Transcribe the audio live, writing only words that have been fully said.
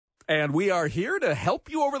And we are here to help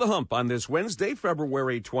you over the hump on this Wednesday,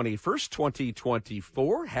 February 21st,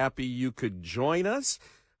 2024. Happy you could join us.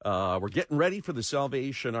 We're getting ready for the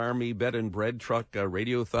Salvation Army Bed and Bread Truck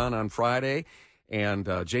Radiothon on Friday. And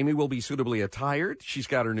Jamie will be suitably attired. She's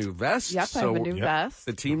got her new vest. Yep, I have a new vest.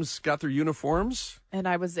 The team's got their uniforms. And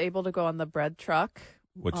I was able to go on the bread truck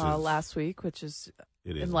last week, which is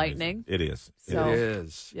enlightening. Amazing. It is. So, it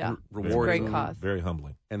is. Yeah. Rewarding. Great cause. Very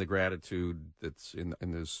humbling. And the gratitude that's in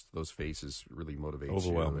those faces really motivates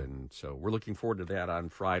Overwhelming. you. And so we're looking forward to that on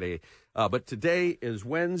Friday. But today is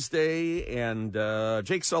Wednesday, and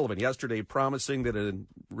Jake Sullivan yesterday promising that in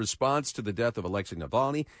response to the death of Alexei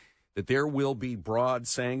Navalny, that there will be broad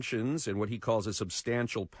sanctions and what he calls a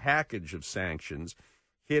substantial package of sanctions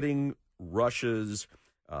hitting Russia's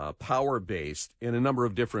power-based in a number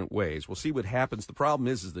of different ways. We'll see what happens. The problem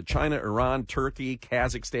is that China, Iran, Turkey,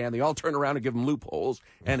 Kazakhstan, they all turn around and give them loopholes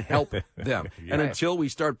and help them. Yeah. And until we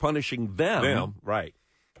start punishing them, right.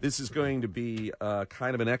 This is going to be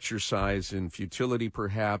kind of an exercise in futility,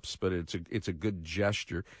 perhaps, but it's a good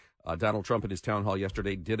gesture. Donald Trump in his town hall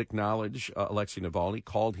yesterday did acknowledge Alexei Navalny,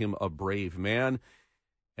 called him a brave man,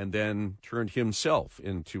 and then turned himself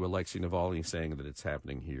into Alexei Navalny, saying that it's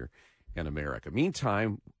happening here in America.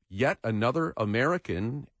 Meantime, yet another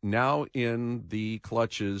American now in the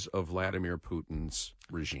clutches of Vladimir Putin's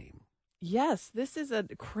regime. Yes, this is a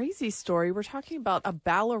crazy story. We're talking about a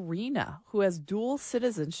ballerina who has dual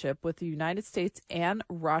citizenship with the United States and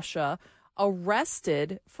Russia,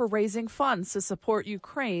 arrested for raising funds to support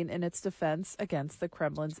Ukraine in its defense against the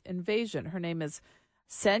Kremlin's invasion. Her name is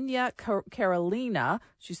Ksenia Karelina.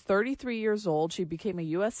 She's 33 years old. She became a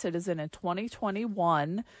U.S. citizen in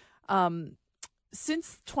 2021.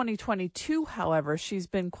 Since 2022, however, she's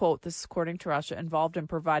been, quote, this is according to Russia, involved in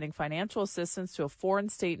providing financial assistance to a foreign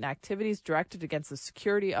state and activities directed against the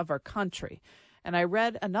security of our country. And I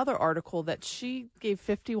read another article that she gave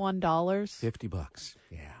 $51. $50,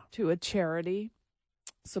 yeah. To a charity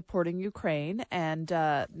supporting Ukraine. And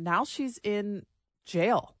now she's in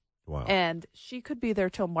jail. Wow. And she could be there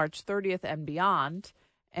till March 30th and beyond.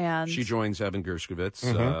 And she joins Evan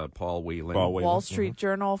Gershkovich, Paul Whelan. Wall Street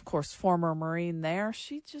Journal, of course, former Marine there.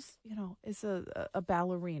 She just, is a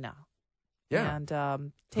ballerina. Yeah.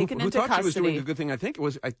 And taken who into thought custody. She was doing a good thing. I think it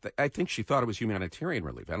was. I think she thought it was humanitarian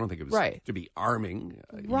relief. I don't think it was to be arming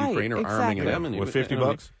Ukraine or arming them. And with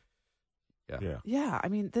 $50. Yeah. Yeah. I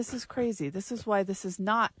mean, this is crazy. This is why this is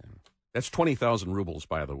not. That's 20,000 rubles,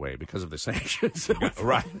 by the way, because of the sanctions.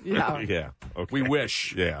 Right. Yeah. Yeah. Okay. We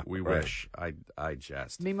wish. Yeah. We wish. I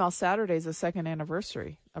jest. Meanwhile, Saturday is the second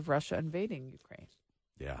anniversary of Russia invading Ukraine.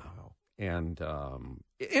 Yeah. And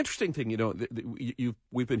interesting thing,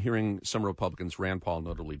 we've been hearing some Republicans, Rand Paul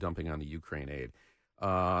notably, dumping on the Ukraine aid.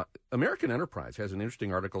 American Enterprise has an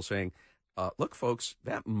interesting article saying, look, folks,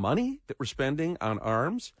 that money that we're spending on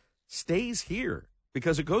arms stays here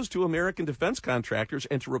because it goes to American defense contractors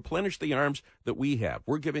and to replenish the arms that we have.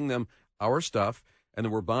 We're giving them our stuff, and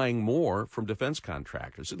then we're buying more from defense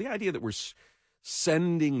contractors. So the idea that we're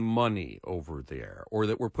sending money over there or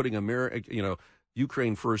that we're putting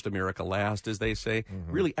Ukraine first, America last, as they say,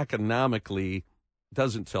 really economically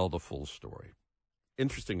doesn't tell the full story.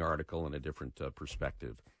 Interesting article and a different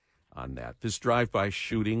perspective on that. This drive-by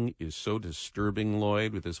shooting is so disturbing,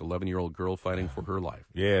 Lloyd, with this 11-year-old girl fighting for her life.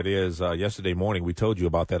 Yeah, it is. Yesterday morning, we told you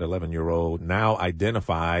about that 11-year-old, now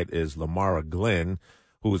identified as Lamara Glenn,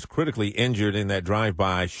 who was critically injured in that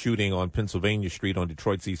drive-by shooting on Pennsylvania Street on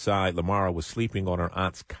Detroit's east side. Lamara was sleeping on her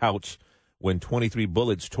aunt's couch when 23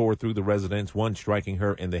 bullets tore through the residence, one striking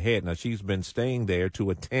her in the head. Now, she's been staying there to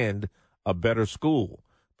attend a better school.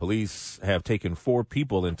 Police have taken 4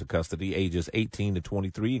 people into custody, ages 18 to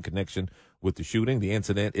 23, in connection with the shooting. The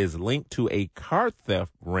incident is linked to a car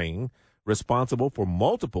theft ring responsible for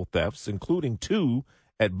multiple thefts, including 2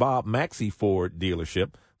 at Bob Maxey Ford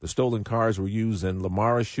dealership. The stolen cars were used in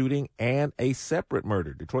Lamara's shooting and a separate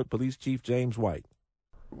murder. Detroit Police Chief James White.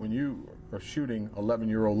 When you are shooting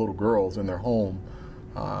 11-year-old little girls in their home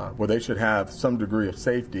where they should have some degree of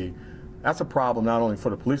safety, that's a problem not only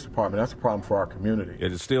for the police department, that's a problem for our community.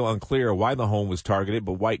 It is still unclear why the home was targeted,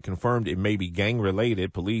 but White confirmed it may be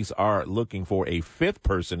gang-related. Police are looking for a 5th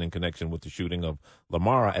person in connection with the shooting of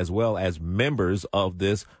Lamara, as well as members of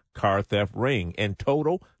this car theft ring. In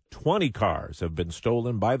total, 20 cars have been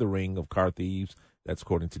stolen by the ring of car thieves. That's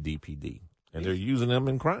according to DPD. And they're using them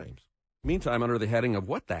in crimes. Meantime, under the heading of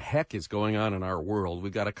what the heck is going on in our world,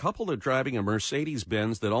 we've got a couple that driving a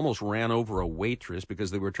Mercedes-Benz that almost ran over a waitress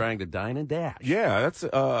because they were trying to dine and dash. Yeah, that's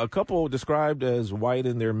a couple described as white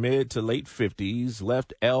in their mid to late 50s,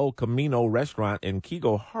 left El Camino restaurant in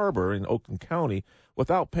Kego Harbor in Oakland County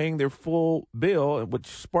without paying their full bill, which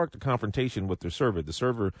sparked a confrontation with their server. The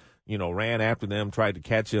server, ran after them, tried to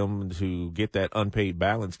catch them to get that unpaid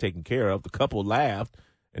balance taken care of. The couple laughed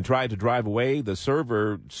and tried to drive away. The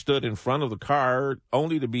server stood in front of the car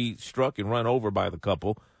only to be struck and run over by the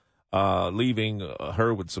couple, leaving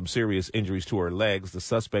her with some serious injuries to her legs. The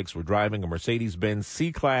suspects were driving a Mercedes-Benz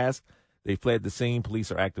C-Class. They fled the scene. Police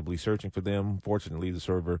are actively searching for them. Fortunately, the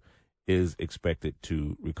server is expected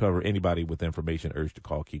to recover. Anybody with information urged to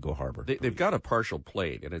call Keego Harbor. They've got a partial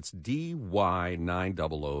plate, and it's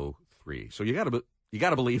DY9003. So you got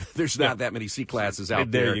to believe there's not that many C classes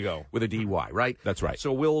out there. There you go. With a DY, right? That's right.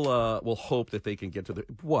 So we'll hope that they can get to the.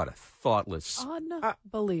 What a thoughtless.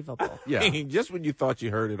 Unbelievable. Yeah. Just when you thought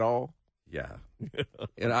you heard it all. Yeah.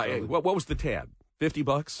 And what was the tab?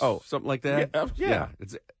 $50? Oh, something like that. Yeah.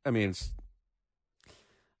 It's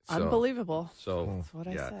unbelievable. So that's what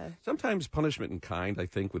I say. Sometimes punishment in kind, I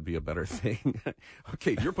think, would be a better thing.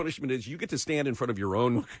 Okay, your punishment is you get to stand in front of your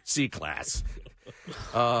own C class.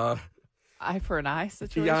 Eye for an eye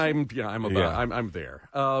situation. I'm there.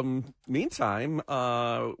 Meantime,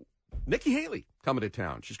 Nikki Haley coming to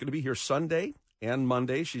town. She's going to be here Sunday and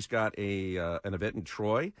Monday. She's got an event in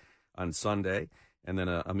Troy on Sunday, and then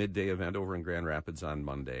a midday event over in Grand Rapids on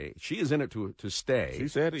Monday. She is in it to stay. She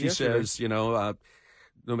said it yesterday. She says,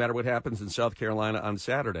 no matter what happens in South Carolina on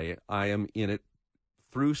Saturday, I am in it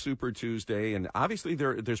through Super Tuesday, and obviously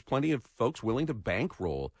there's plenty of folks willing to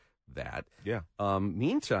bankroll that. Yeah.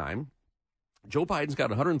 Meantime, Joe Biden's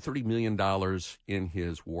got $130 million in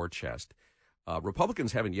his war chest.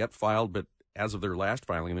 Republicans haven't yet filed, but as of their last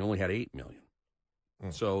filing, they only had $8 million.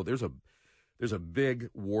 So there's a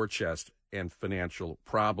big war chest and financial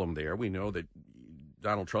problem there. We know that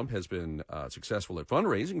Donald Trump has been successful at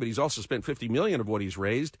fundraising, but he's also spent $50 million of what he's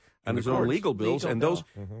raised on his own legal bills, those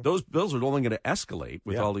bills are only going to escalate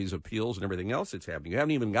with all these appeals and everything else that's happening. You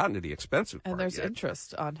haven't even gotten to the expensive part and there's yet.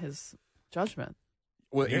 interest on his judgment.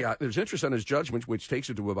 Well, yeah, there's interest on his judgment, which takes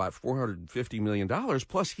it to about $450 million.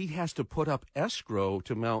 Plus, he has to put up escrow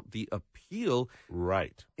to mount the appeal.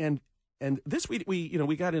 Right. And this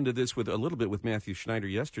we got into this with a little bit with Matthew Schneider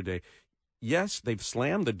yesterday. Yes, they've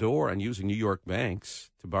slammed the door on using New York banks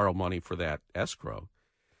to borrow money for that escrow.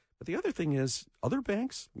 But the other thing is, other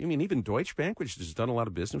banks, even Deutsche Bank, which has done a lot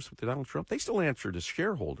of business with Donald Trump, they still answer to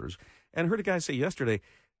shareholders. And I heard a guy say yesterday,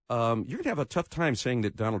 you're going to have a tough time saying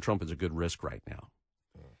that Donald Trump is a good risk right now.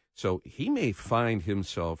 So he may find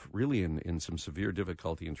himself really in some severe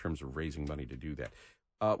difficulty in terms of raising money to do that.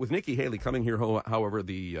 With Nikki Haley coming here, however,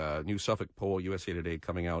 the new Suffolk poll, USA Today,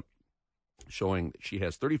 coming out, showing she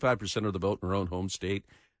has 35% of the vote in her own home state.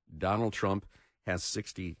 Donald Trump has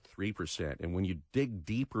 63%. And when you dig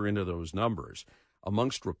deeper into those numbers,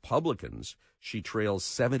 amongst Republicans, she trails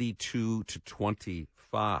 72 to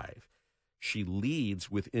 25. She leads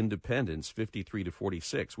with independents 53 to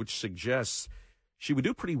 46, which suggests she would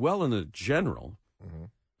do pretty well in the general,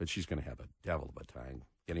 but she's going to have a devil of a time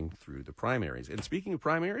getting through the primaries. And speaking of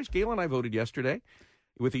primaries, Gail and I voted yesterday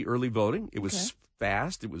with the early voting. It was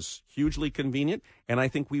fast. It was hugely convenient. And I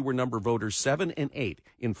think we were number voters 7 and 8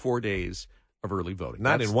 in 4 days of early voting.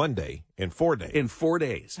 Not in 1 day, in 4 days. In 4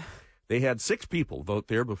 days. They had 6 people vote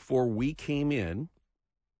there before we came in.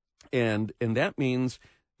 And that means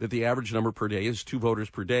that the average number per day is 2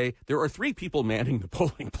 voters per day. There are 3 people manning the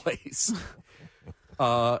polling place.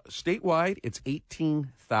 Statewide, it's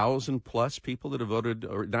 18,000 plus people that have voted,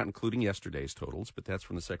 or not including yesterday's totals, but that's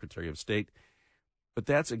from the Secretary of State. But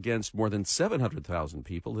that's against more than 700,000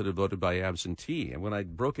 people that have voted by absentee. And when I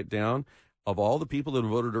broke it down, of all the people that have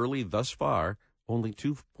voted early thus far, only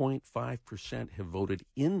 2.5% have voted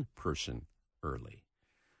in person early.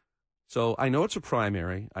 So I know it's a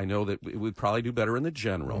primary. I know that it would probably do better in the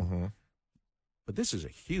general. But this is a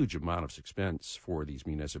huge amount of expense for these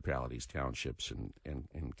municipalities, townships,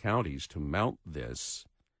 and counties to mount this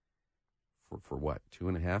for what,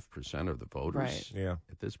 2.5% of the voters? Right. Yeah.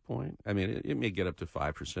 At this point, I mean, it may get up to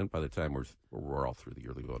 5% by the time we're all through the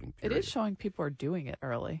early voting period. It is showing people are doing it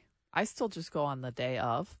early. I still just go on the day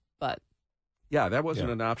of, but yeah, that wasn't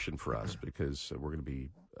an option for us because we're going to be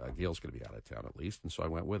Gail's going to be out of town at least, and so I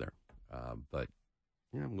went with her. But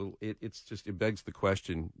yeah, it begs the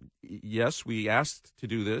question. Yes, we asked to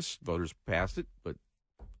do this. Voters passed it, but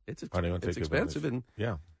it's expensive and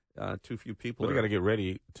too few people. But we got to get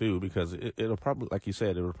ready too, because it'll probably, like you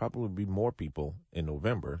said, it'll probably be more people in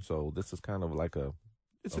November. So this is kind of like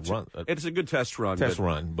it's a good test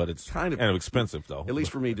run. But it's kind of expensive though. At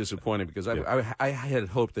least for me, disappointing because I had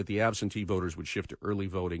hoped that the absentee voters would shift to early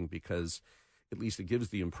voting because at least it gives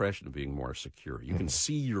the impression of being more secure. You can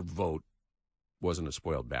see your vote wasn't a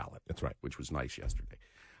spoiled ballot. That's right. Which was nice yesterday.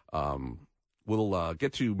 We'll We'll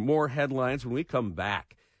get to more headlines when we come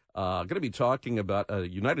back. Going to be talking about a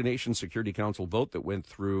United Nations Security Council vote that went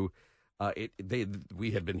through.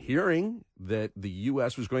 We had been hearing that the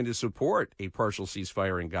U.S. was going to support a partial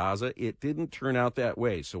ceasefire in Gaza. It didn't turn out that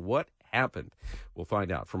way. So what happened? We'll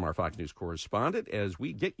find out from our Fox News correspondent as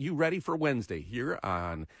we get you ready for Wednesday here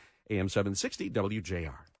on AM 760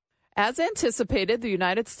 WJR. As anticipated, the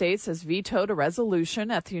United States has vetoed a resolution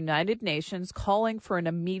at the United Nations calling for an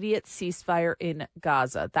immediate ceasefire in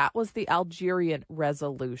Gaza. That was the Algerian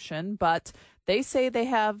resolution, but they say they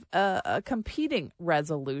have a competing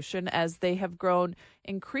resolution as they have grown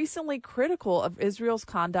increasingly critical of Israel's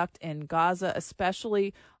conduct in Gaza,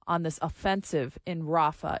 especially on this offensive in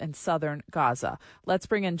Rafah in southern Gaza. Let's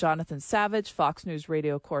bring in Jonathan Savage, Fox News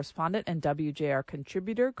radio correspondent and WJR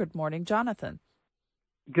contributor. Good morning, Jonathan.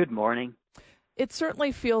 Good morning. It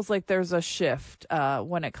certainly feels like there's a shift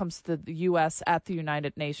when it comes to the U.S. at the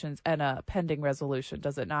United Nations and a pending resolution,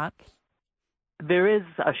 does it not? There is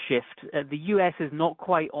a shift. The U.S. is not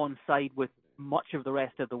quite on side with much of the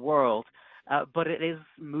rest of the world, but it is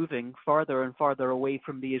moving further and further away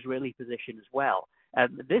from the Israeli position as well.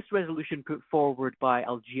 This resolution put forward by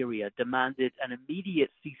Algeria demanded an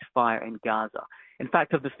immediate ceasefire in Gaza. In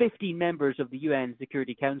fact, of the 15 members of the UN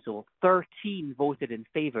Security Council, 13 voted in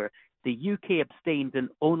favor. The UK abstained and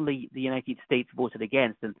only the United States voted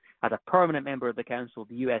against. And as a permanent member of the Council,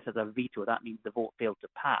 the US has a veto. That means the vote failed to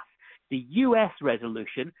pass. The US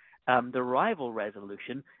resolution, the rival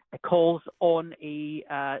resolution, calls on a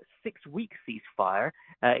 6-week ceasefire.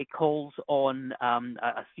 It calls on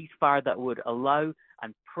a ceasefire that would allow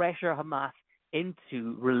and pressure Hamas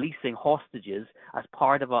into releasing hostages as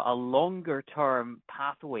part of a longer-term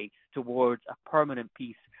pathway towards a permanent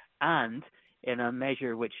peace, and in a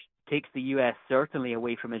measure which takes the U.S. certainly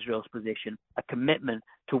away from Israel's position, a commitment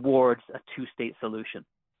towards a two-state solution.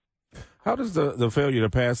 How does the failure to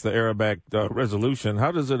pass the Arab Act resolution,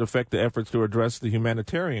 how does it affect the efforts to address the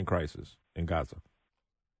humanitarian crisis in Gaza?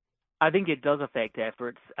 I think it does affect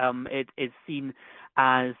efforts. It is seen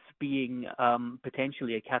as being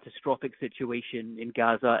potentially a catastrophic situation in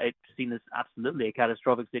Gaza. It's seen as absolutely a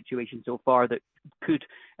catastrophic situation so far that could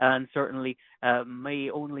and certainly may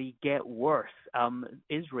only get worse.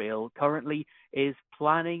 Israel currently is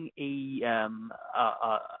planning a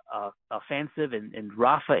offensive in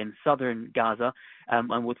Rafah in southern Gaza,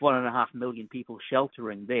 and with 1.5 million people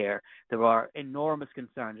sheltering there are enormous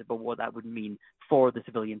concerns about what that would mean for the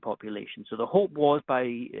civilian population. So the hope was by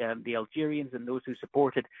the Algerians and those who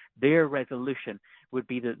supported their resolution would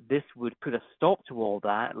be that this would put a stop to all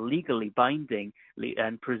that, legally binding,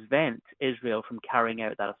 and prevent Israel from carrying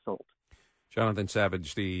out that assault. Jonathan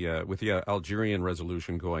Savage, with the Algerian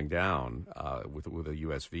resolution going down with a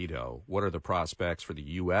U.S. veto, what are the prospects for the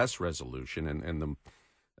U.S. resolution and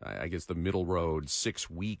the middle road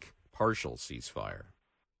 6-week partial ceasefire?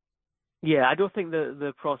 Yeah, I don't think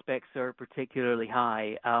the prospects are particularly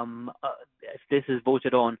high. If this is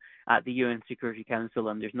voted on at the UN Security Council,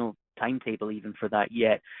 and there's no timetable even for that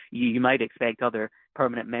yet, you might expect other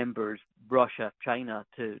permanent members, Russia, China,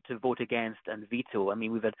 to vote against and veto. I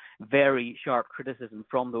mean, we've had very sharp criticism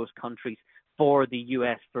from those countries for the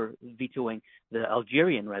U.S. for vetoing the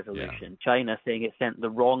Algerian resolution. Yeah. China saying it sent the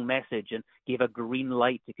wrong message and gave a green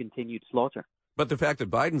light to continued slaughter. But the fact that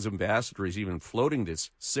Biden's ambassador is even floating this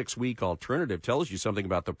 6-week alternative tells you something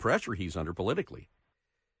about the pressure he's under politically.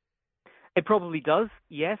 It probably does,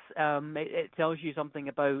 yes. It tells you something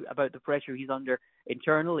about the pressure he's under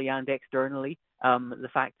internally and externally. The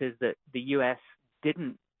fact is that the U.S.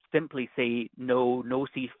 didn't simply say no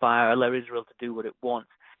ceasefire, allow Israel to do what it wants.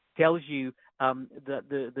 Tells you that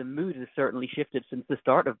the mood has certainly shifted since the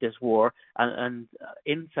start of this war, and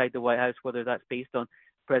inside the White House, whether that's based on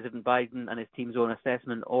President Biden and his team's own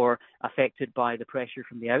assessment or affected by the pressure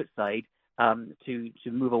from the outside to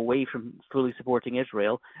move away from fully supporting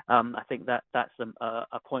Israel, I think that's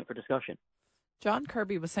a point for discussion. John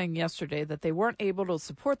Kirby was saying yesterday that they weren't able to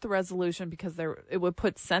support the resolution because it would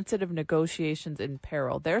put sensitive negotiations in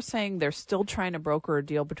peril. They're saying they're still trying to broker a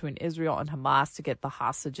deal between Israel and Hamas to get the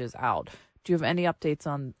hostages out. Do you have any updates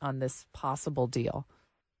on this possible deal?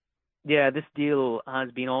 Yeah, this deal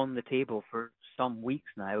has been on the table for some weeks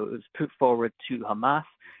now. It was put forward to Hamas.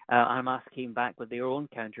 Hamas came back with their own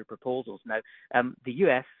counter proposals. Now, the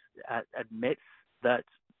U.S. admits that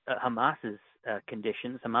Hamas's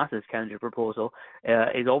conditions, Hamas's counter proposal,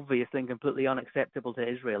 is obviously and completely unacceptable to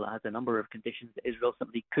Israel. It has a number of conditions that Israel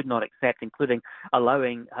simply could not accept, including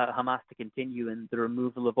allowing Hamas to continue in the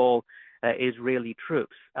removal of all Israeli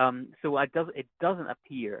troops. So it doesn't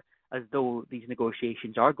appear as though these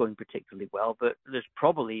negotiations are going particularly well, but there's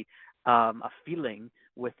probably a feeling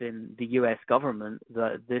within the U.S. government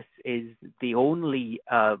that this is the only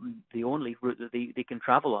route that they can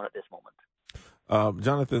travel on at this moment.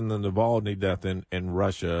 Jonathan, the Navalny death in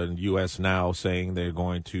Russia, and U.S. now saying they're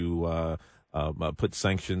going to put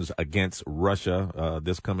sanctions against Russia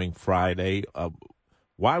this coming Friday.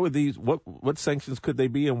 Why would these? What sanctions could they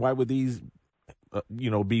be, and why would these, be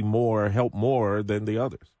help more than the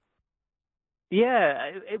others?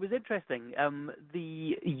 Yeah, it was interesting.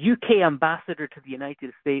 The UK ambassador to the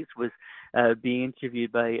United States was being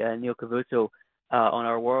interviewed by Neil Cavuto on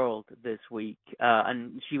Our World this week,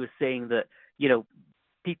 and she was saying that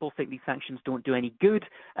people think these sanctions don't do any good,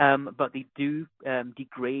 but they do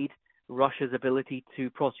degrade Russia's ability to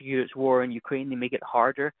prosecute its war in Ukraine. They make it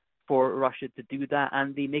harder for Russia to do that,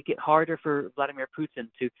 and they make it harder for Vladimir Putin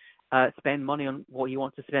to spend money on what he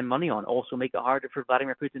wants to spend money on. Also make it harder for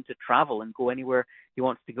Vladimir Putin to travel and go anywhere he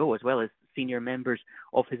wants to go, as well as senior members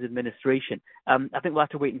of his administration. I think we'll have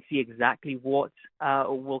to wait and see exactly what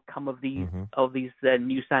will come of these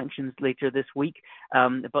new sanctions later this week.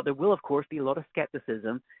 But there will, of course, be a lot of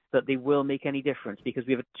skepticism that they will make any difference, because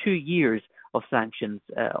we have 2 years of sanctions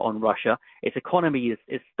on Russia. Its economy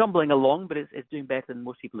is stumbling along, but it's doing better than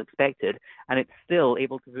most people expected, and it's still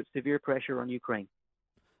able to put severe pressure on Ukraine.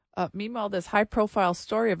 Meanwhile, this high-profile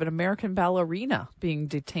story of an American ballerina being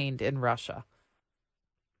detained in Russia.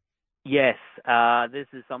 Yes, this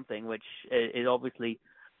is something which is obviously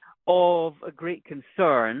of a great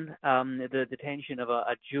concern. The detention of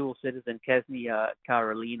a dual citizen, Ksenia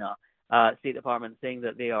Karolina. State Department saying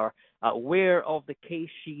that they are aware of the case.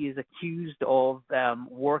 She is accused of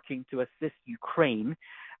working to assist Ukraine.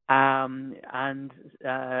 The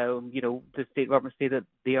State Department say that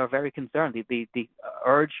they are very concerned. They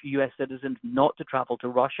urge U.S. citizens not to travel to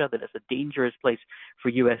Russia, that it's a dangerous place for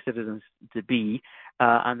U.S. citizens to be,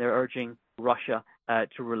 and they're urging Russia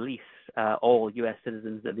to release all U.S.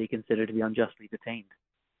 citizens that they consider to be unjustly detained.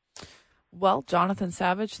 Well, Jonathan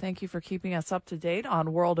Savage, thank you for keeping us up to date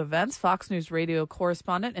on world events, Fox News radio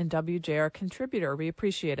correspondent and WJR contributor. We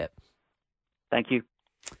appreciate it. Thank you.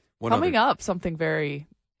 Coming up, something very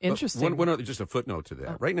interesting. One other, just a footnote to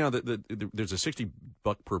that. Right now, there's a $60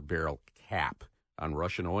 per barrel cap on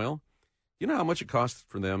Russian oil. You know how much it costs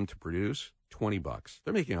for them to produce? $20.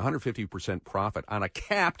 They're making 150% profit on a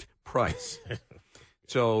capped price.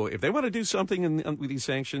 So if they want to do something with these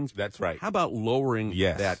sanctions, that's right. How about lowering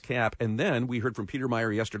that cap? And then we heard from Peter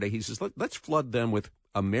Meyer yesterday. He says, let's flood them with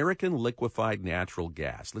American liquefied natural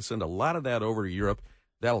gas. Let's send a lot of that over to Europe.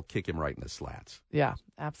 That'll kick him right in the slats. Yeah,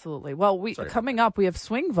 absolutely. Well, coming up, we have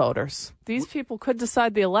swing voters. These people could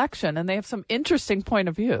decide the election, and they have some interesting point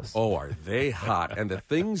of views. Oh, are they hot? And the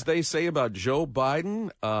things they say about Joe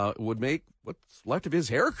Biden would make what's left of his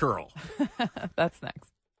hair curl. That's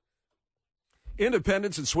next.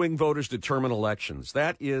 Independents and swing voters determine elections.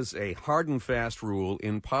 That is a hard and fast rule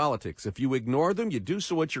in politics. If you ignore them, you do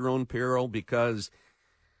so at your own peril, because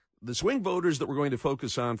the swing voters that we're going to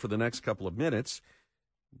focus on for the next couple of minutes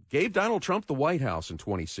gave Donald Trump the White House in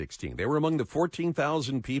 2016. They were among the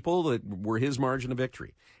 14,000 people that were his margin of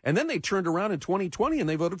victory. And then they turned around in 2020 and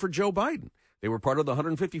they voted for Joe Biden. They were part of the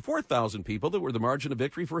 154,000 people that were the margin of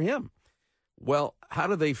victory for him. Well, how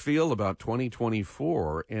do they feel about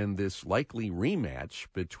 2024 and this likely rematch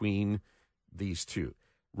between these two?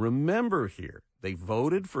 Remember here, they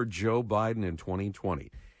voted for Joe Biden in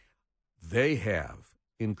 2020. They have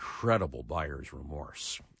incredible buyer's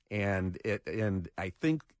remorse. And I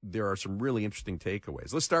think there are some really interesting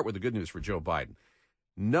takeaways. Let's start with the good news for Joe Biden.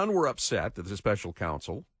 None were upset that the special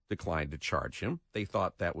counsel declined to charge him. They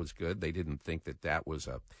thought that was good. They didn't think that was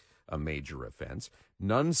a major offense.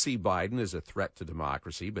 None see Biden as a threat to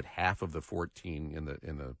democracy, but half of the 14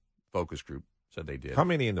 in the focus group said they did. How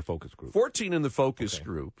many in the focus group? 14 in the focus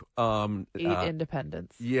group. 8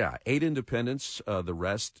 independents. Yeah, 8 independents. The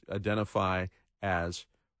rest identify as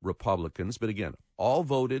Republicans. But again, all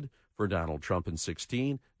voted for Donald Trump in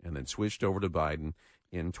 2016 and then switched over to Biden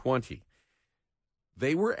in 2020.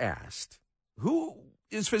 They were asked, who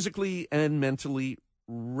is physically and mentally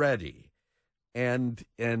ready? And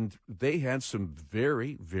they had some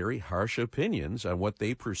very, very harsh opinions on what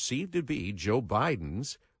they perceived to be Joe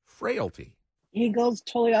Biden's frailty. He goes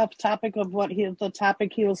totally off topic of the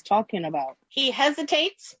topic he was talking about. He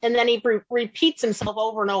hesitates and then he repeats himself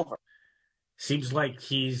over and over. Seems like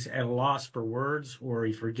he's at a loss for words, or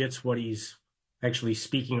he forgets what he's actually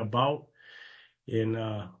speaking about and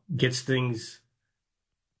gets things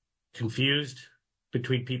confused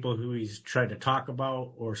between people who he's trying to talk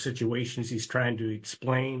about or situations he's trying to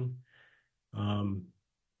explain,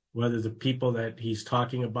 whether the people that he's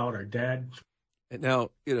talking about are dead.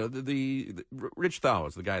 Now, the Rich Thau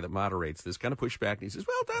is the guy that moderates this, kind of pushed back, and he says,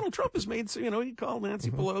 well, Donald Trump has made, he called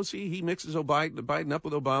Nancy Pelosi, he mixes Biden up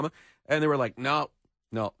with Obama, and they were like, no,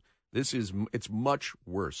 it's much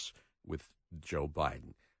worse with Joe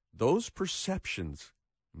Biden. Those perceptions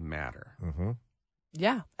matter. Mm-hmm.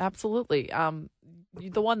 Yeah, absolutely.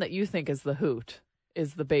 The one that you think is the hoot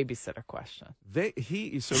is the babysitter question.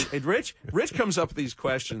 Rich comes up with these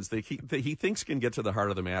questions that he thinks can get to the heart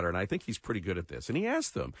of the matter, and I think he's pretty good at this. And he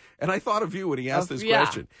asked them, and I thought of you when he asked this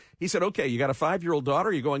question. He said, okay, you got a 5-year-old daughter,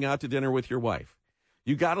 you're going out to dinner with your wife.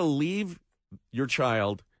 You got to leave your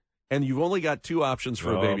child, and you've only got 2 options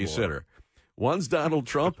for a babysitter. Boy. One's Donald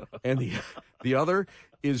Trump, and the other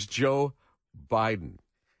is Joe Biden.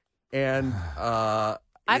 And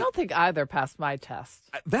I don't think either passed my test.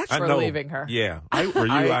 That's for leaving her. Yeah.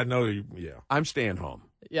 I know you. Yeah. I'm staying home.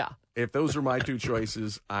 Yeah. If those are my 2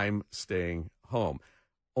 choices, I'm staying home.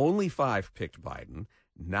 Only 5 picked Biden.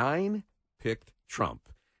 9 picked Trump.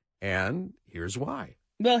 And here's why.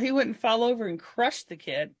 Well, he wouldn't fall over and crush the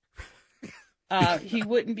kid. He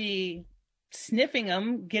wouldn't be sniffing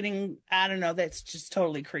him, I don't know, that's just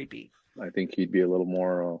totally creepy. I think he'd be a little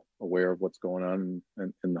more aware of what's going on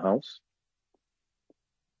in the house.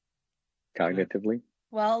 Cognitively.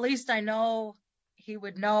 Well, at least I know he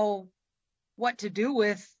would know what to do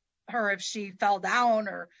with her if she fell down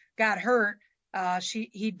or got hurt.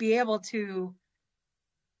 He'd be able to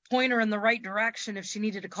point her in the right direction if she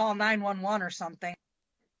needed to call 911 or something.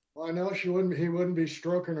 Well, I know he wouldn't be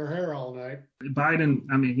stroking her hair all night. Biden,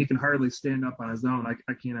 I mean, he can hardly stand up on his own.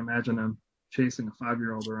 I can't imagine him chasing a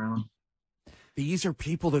 5-year-old around. These are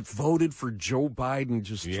people that voted for Joe Biden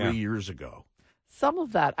just 3 years ago. Some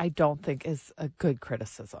of that I don't think is a good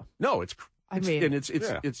criticism. No, it's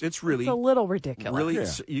really it's a little ridiculous. Really,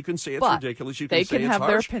 you can say it's but ridiculous. You can say they it's have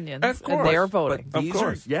harsh. their opinions, of course, and they are voting. But these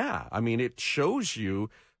are, I mean, it shows you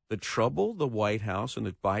the trouble the White House and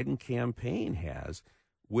the Biden campaign has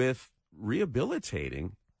with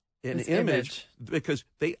rehabilitating an image because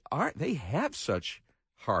they have such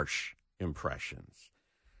harsh impressions.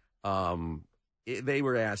 They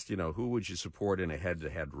were asked, who would you support in a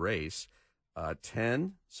head-to-head race?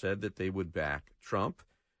 10 said that they would back Trump,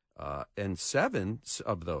 and 7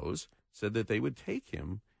 of those said that they would take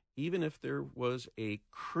him even if there was a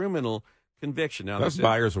criminal conviction. Now, that's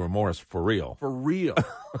buyer's remorse for real. For real.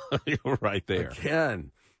 You're right there.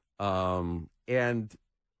 Again. And,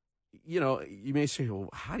 you may say, well,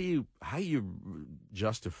 how do you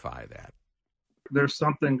justify that? There's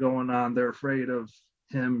something going on. They're afraid of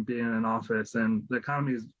him being in office, and the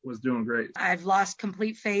economy was doing great. I've lost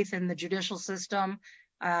complete faith in the judicial system.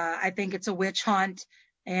 I think it's a witch hunt.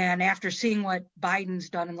 And after seeing what Biden's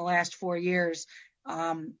done in the last 4 years,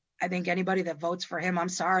 I think anybody that votes for him, I'm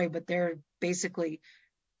sorry, but they're basically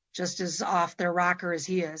just as off their rocker as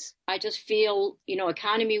he is. I just feel,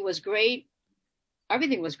 economy was great.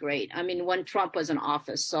 Everything was great. I mean, when Trump was in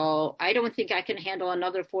office. So I don't think I can handle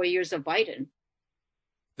another 4 years of Biden.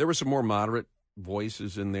 There were some more moderate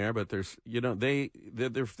voices in there, but there's,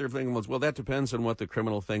 their thing was, well, that depends on what the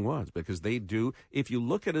criminal thing was, because they do. If you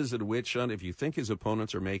look at it as a witch hunt, if you think his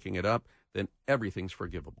opponents are making it up, then everything's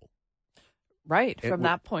forgivable. Right. From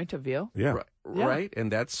that point of view. Yeah. Right. And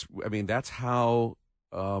that's how,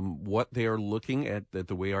 what they are looking at, that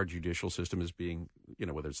the way our judicial system is being,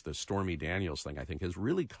 whether it's the Stormy Daniels thing, I think has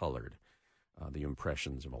really colored the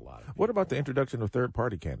impressions of a lot of people. What about the introduction of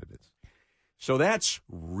third-party candidates? So that's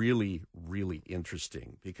really, really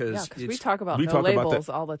interesting because we talk about labels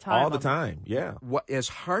all the time. All the time, yeah. As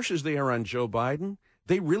harsh as they are on Joe Biden,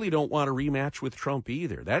 they really don't want a rematch with Trump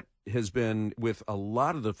either. That has been with a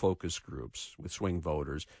lot of the focus groups with swing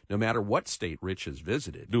voters, no matter what state Rich has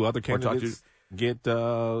visited. Do other candidates get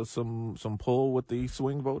some pull with the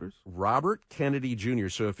swing voters? Robert Kennedy Jr.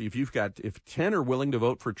 So if 10 are willing to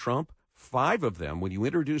vote for Trump, 5 of them, when you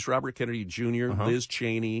introduce Robert Kennedy Jr., Liz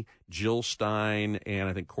Cheney, Jill Stein, and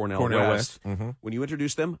I think Cornel West, when you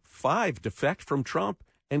introduce them, 5 defect from Trump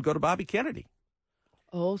and go to Bobby Kennedy.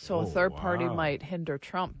 Oh, so a third party might hinder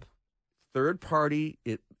Trump. Third party,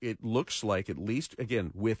 it looks like, at least,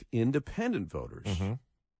 again, with independent voters,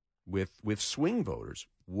 with swing voters,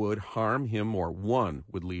 would harm him more. One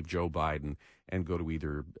would leave Joe Biden and go to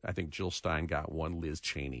either, I think Jill Stein got one, Liz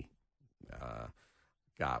Cheney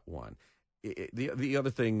got one. The other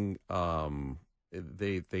thing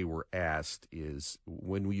they were asked is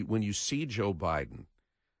when you see Joe Biden,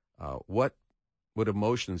 what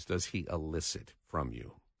emotions does he elicit from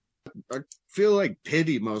you? I feel like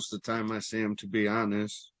pity most of the time I see him, to be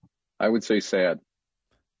honest. I would say sad.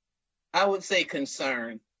 I would say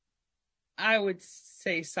concern. I would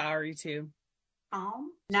say sorry too.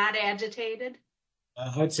 Not agitated.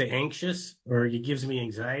 I'd say anxious, or it gives me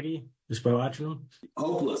anxiety just by watching them.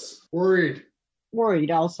 Hopeless. Worried. Worried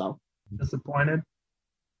also. Disappointed.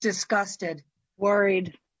 Disgusted.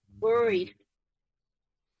 Worried.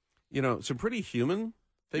 You know, some pretty human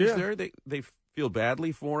things there. They feel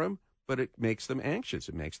badly for him, but it makes them anxious.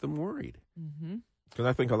 It makes them worried. Mm-hmm. Because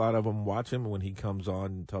I think a lot of them watch him when he comes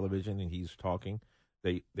on television and he's talking.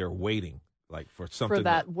 They're waiting like for something. For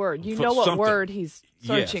that word. You know what word he's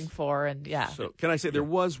searching for. And So can I say there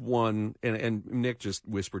was one, and Nick just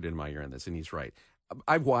whispered in my ear on this, and he's right.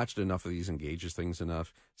 I've watched enough of these Engages things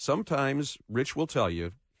enough. Sometimes Rich will tell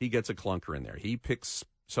you he gets a clunker in there. He picks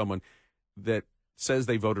someone that says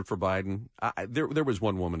they voted for Biden. There was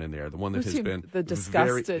one woman in there, the one that has been the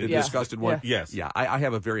disgusted, the disgusted one. Yeah. Yes, I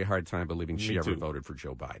have a very hard time believing she Me ever too. voted for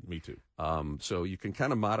Joe Biden. Me too. So you can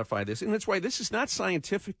kind of modify this, and that's why this is not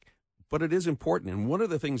scientific, but it is important. And one of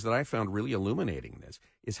the things that I found really illuminating in this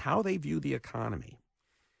is how they view the economy.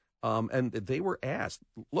 And they were asked,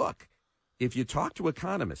 look, if you talk to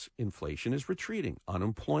economists, inflation is retreating,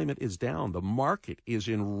 unemployment is down, the market is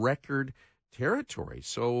in record territory.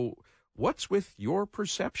 So what's with your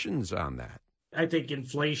perceptions on that? I think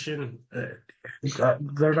inflation, they don't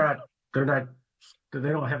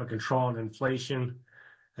have a control on inflation.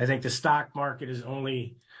 I think the stock market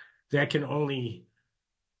can only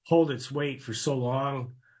hold its weight for so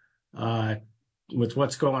long with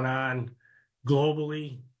what's going on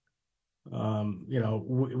globally.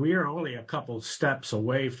 We are only a couple steps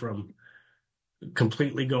away from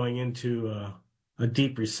completely going into a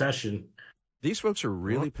deep recession. These folks are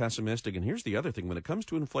really pessimistic. And here's the other thing. When it comes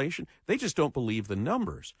to inflation, they just don't believe the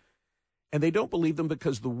numbers. And they don't believe them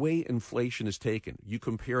because the way inflation is taken, you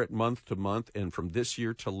compare it month to month and from this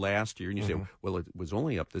year to last year, and you say, well, it was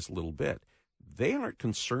only up this little bit. They aren't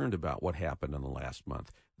concerned about what happened in the last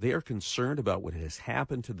month. They are concerned about what has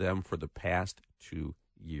happened to them for the past 2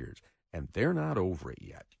 years. And they're not over it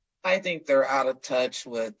yet. I think they're out of touch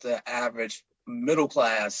with the average middle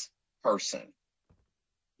class person.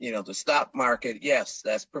 You know, the stock market, yes,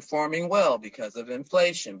 that's performing well because of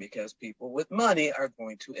inflation, because people with money are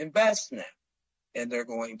going to invest now. And they're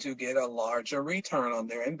going to get a larger return on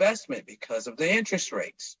their investment because of the interest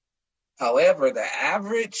rates. However, the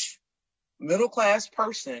average middle class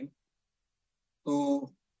person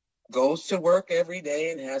who goes to work every day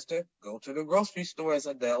and has to go to the grocery store, as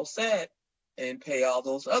Adele said, and pay all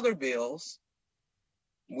those other bills,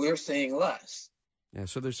 we're seeing less. Yeah,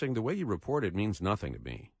 so they're saying the way you report it means nothing to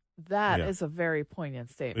me. That is a very poignant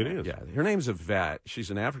statement. It is. Yeah, her name's Yvette. She's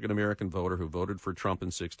an African-American voter who voted for Trump in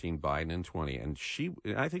 16, Biden in 20. And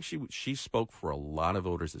I think she spoke for a lot of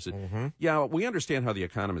voters that said, yeah, we understand how the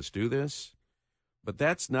economists do this, but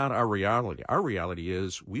that's not our reality. Our reality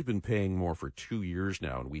is we've been paying more for 2 years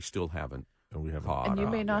now, and we still haven't. And you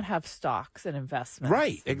may not have stocks and investments.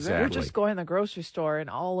 Right, exactly. You're just going to the grocery store, and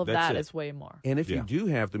all of that is way more. And if you do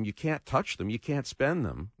have them, you can't touch them. You can't spend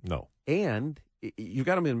them. No. And you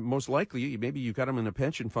got them in, most likely, maybe you got them in a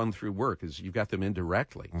pension fund through work, because you got them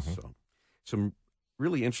indirectly. So some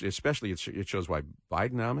really interesting, especially it shows why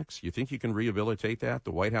Bidenomics, you think you can rehabilitate that?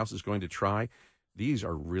 The White House is going to try. These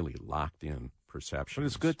are really locked in perceptions. But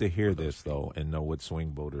it's good to hear this, though, and know what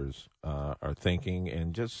swing voters are thinking,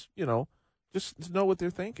 and just know what they're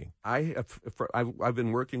thinking. I've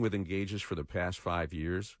been working with Engages for the past 5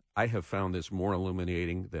 years. I have found this more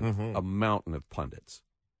illuminating than a mountain of pundits,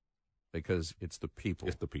 because it's the people.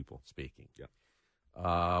 It's the people speaking.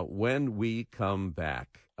 Yeah. When we come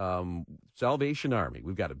back, Salvation Army,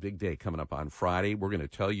 we've got a big day coming up on Friday. We're going to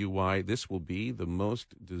tell you why this will be the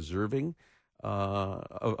most deserving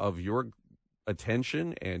of your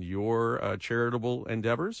attention and your charitable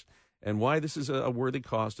endeavors, and why this is a worthy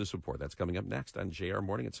cause to support. That's coming up next on JR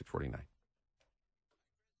Morning at 6:49.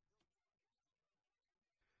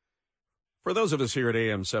 For those of us here at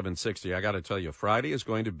AM 760, I got to tell you, Friday is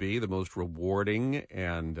going to be the most rewarding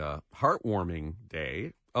and heartwarming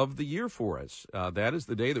day of the year for us. That is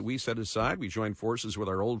the day that we set aside. We join forces with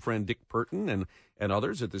our old friend Dick Purton and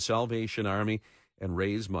others at the Salvation Army and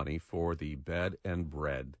raise money for the Bed and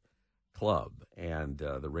Bread Club. And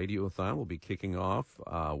the radiothon will be kicking off,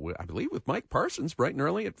 I believe, with Mike Parsons bright and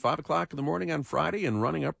early at 5 o'clock in the morning on Friday, and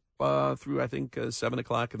running up through, I think, 7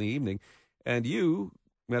 o'clock in the evening. And you,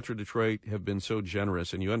 Metro Detroit, have been so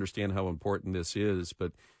generous, and you understand how important this is.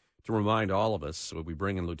 But to remind all of us, we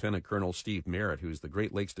bring in Lieutenant Colonel Steve Merritt, who's the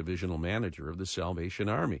Great Lakes Divisional Manager of the Salvation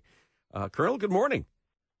Army. Colonel, good morning.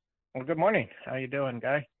 Well, good morning. How you doing,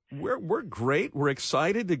 Guy? We're great. We're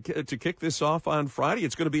excited to kick this off on Friday.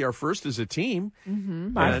 It's going to be our first as a team.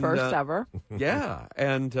 My first ever. Yeah,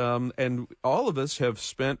 and all of us have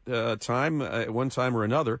spent time at one time or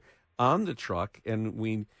another on the truck,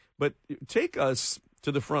 but take us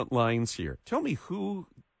to the front lines here. Tell me who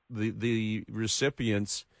the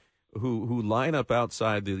recipients who line up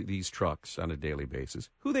outside these trucks on a daily basis,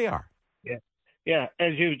 who they are. Yeah. Yeah.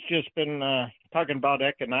 As you've just been talking about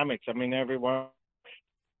economics, I mean, everyone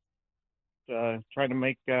trying to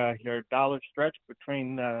make your dollar stretch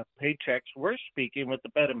between paychecks. We're speaking with the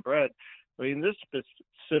bed and bread. I mean, this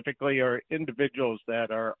specifically are individuals that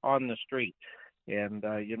are on the street and,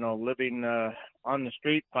 living on the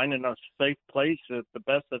street, finding a safe place at the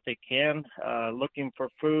best that they can, looking for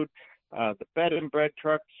food. The bed and bread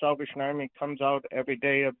truck, Salvation Army, comes out every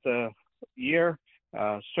day of the year,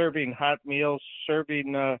 serving hot meals,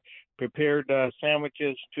 serving prepared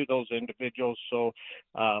sandwiches to those individuals. So,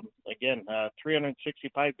 again,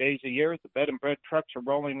 365 days a year, the bed and bread trucks are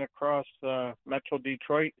rolling across Metro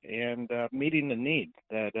Detroit and meeting the need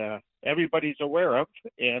that everybody's aware of.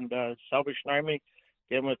 And Salvation Army,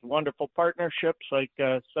 again, with wonderful partnerships like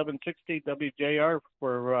 760 WJR,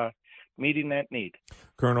 we're meeting that need.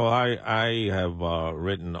 Colonel, I have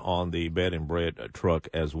written on the bed and bread truck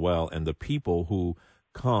as well, and the people who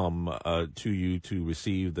come to you to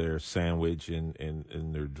receive their sandwich and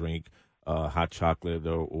their drink, hot chocolate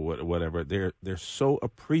or whatever, they're so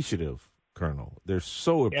appreciative, Colonel. They're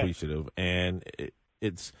so appreciative, and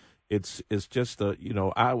it's just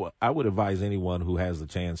I would advise anyone who has the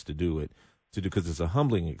chance to do it because it's a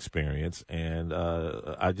humbling experience, and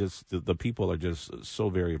the people are just so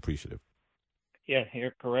very appreciative. Yeah,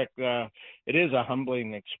 you're correct. It is a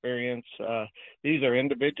humbling experience. These are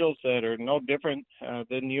individuals that are no different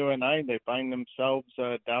than you and I. They find themselves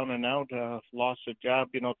down and out, lost a job.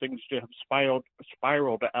 Things just have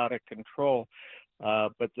spiraled out of control.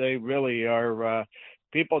 But they really are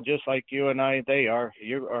people just like you and I.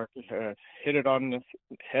 You are hit it on the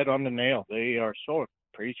head on the nail. They are so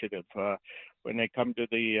appreciative when they come to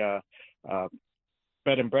the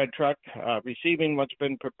bed and bread truck, receiving what's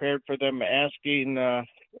been prepared for them, asking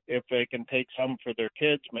if they can take some for their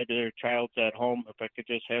kids, maybe their child's at home, if I could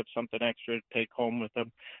just have something extra to take home with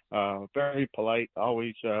them. Very polite,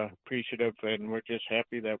 always appreciative, and we're just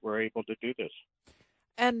happy that we're able to do this.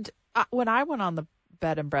 And when I went on the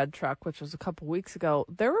bed and bread truck, which was a couple weeks ago,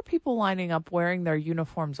 there were people lining up wearing their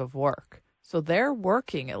uniforms of work. So they're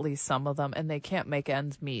working, at least some of them, and they can't make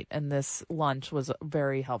ends meet. And this lunch was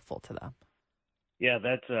very helpful to them. Yeah,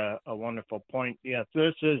 that's a wonderful point. Yeah,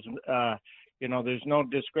 this is, there's no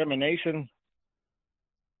discrimination.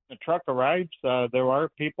 The truck arrives. There are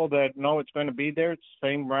people that know it's going to be there. It's the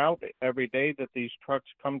same route every day that these trucks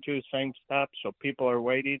come to, same stop. So people are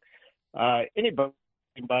waiting. Anybody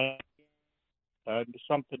can buy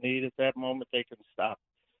something to eat at that moment, they can stop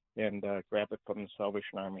and grab it from the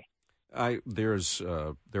Salvation Army. There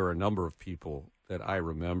are a number of people that I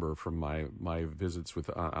remember from my visits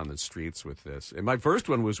on the streets with this. And my first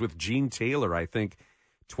one was with Gene Taylor, I think,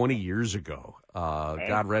 20 years ago.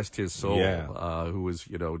 God rest his soul, who was,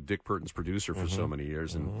 Dick Burton's producer for so many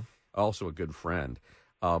years and also a good friend.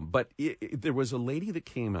 But there was a lady that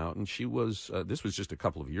came out, and she was, this was just a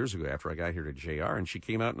couple of years ago after I got here to JR, and she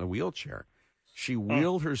came out in a wheelchair. She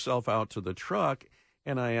wheeled herself out to the truck.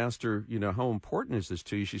 And I asked her, how important is this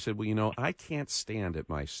to you? She said, well, I can't stand at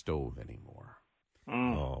my stove anymore.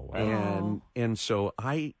 Oh, wow. And so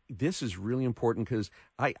this is really important because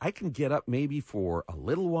I can get up maybe for a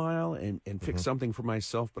little while and fix something for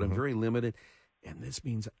myself, but I'm very limited. And this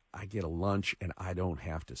means I get a lunch and I don't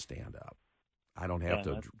have to stand up. I don't have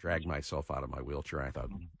to drag myself out of my wheelchair. I thought,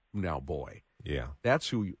 now, boy. Yeah,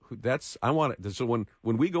 I want it. So when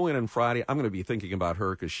we go in on Friday, I'm going to be thinking about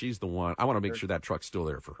her because she's the one. I want to make sure that truck's still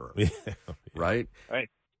there for her. Right? Right.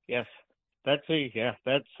 Yes. That's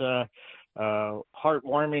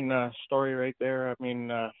heartwarming story right there. I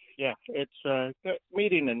mean, it's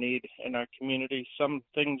meeting a need in our community. Some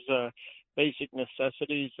things, basic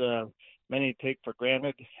necessities, many take for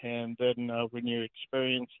granted, and then when you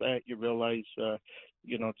experience that, you realize.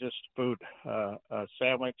 Just food, a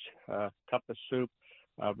sandwich, a cup of soup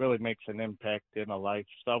really makes an impact in a life.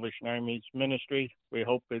 Salvation Army's ministry, we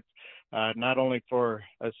hope it's not only for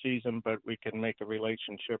a season, but we can make a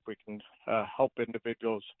relationship. We can help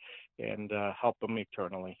individuals and help them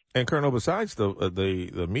eternally. And Colonel, besides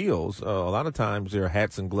the meals, a lot of times there are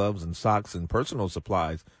hats and gloves and socks and personal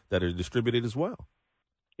supplies that are distributed as well.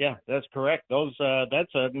 Yeah, that's correct. That's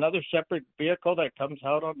another separate vehicle that comes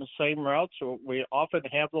out on the same route. So we often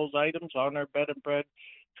have those items on our bed and bread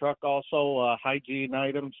truck. Also, hygiene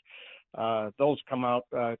items, those come out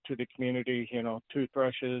to the community,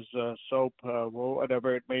 toothbrushes, soap,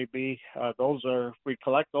 whatever it may be. We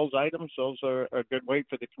collect those items. Those are a good way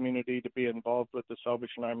for the community to be involved with the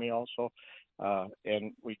Salvation Army also.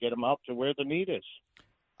 And we get them out to where the need is.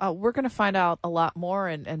 We're going to find out a lot more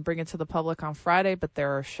and bring it to the public on Friday, but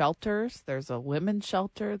there are shelters. There's a women's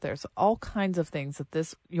shelter. There's all kinds of things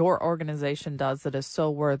that your organization does that is so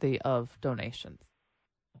worthy of donations.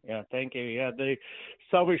 Yeah, thank you. Yeah, the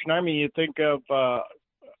Salvation Army, you think of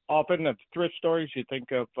often of thrift stores. You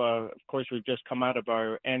think of course, we've just come out of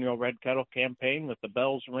our annual Red Kettle campaign with the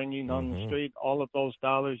bells ringing on the street. All of those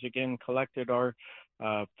dollars, again, collected are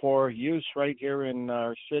for use right here in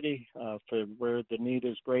our city for where the need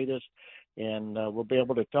is greatest. And we'll be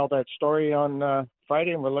able to tell that story on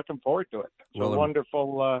Friday, and we're looking forward to it. It's a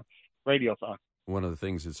wonderful radiothon. One of the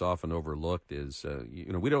things that's often overlooked is,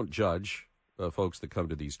 we don't judge folks that come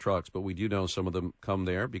to these trucks, but we do know some of them come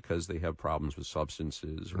there because they have problems with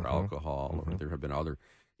substances or alcohol, or there have been other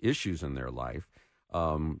issues in their life.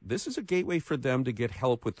 This is a gateway for them to get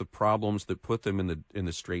help with the problems that put them in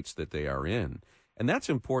the straits that they are in. And that's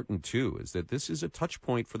important, too, is that this is a touch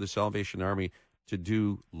point for the Salvation Army to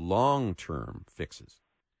do long-term fixes.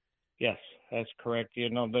 Yes, that's correct.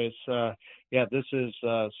 This is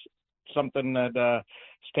something that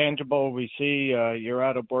is tangible. We see you're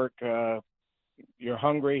out of work, you're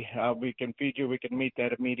hungry, we can feed you, we can meet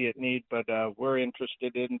that immediate need, but we're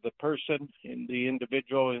interested in the person, in the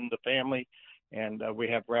individual, in the family, and we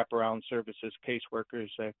have wraparound services, caseworkers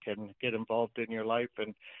that can get involved in your life,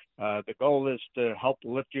 and the goal is to help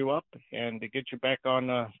lift you up and to get you back on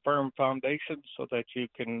a firm foundation so that you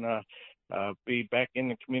can be back in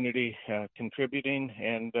the community contributing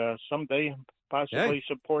and someday possibly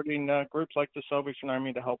supporting groups like the Salvation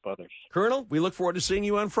Army to help others. Colonel, we look forward to seeing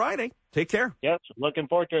you on Friday. Take care. Yes, looking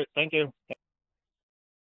forward to it. Thank you.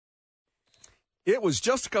 It was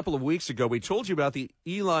just a couple of weeks ago we told you about the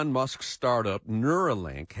Elon Musk startup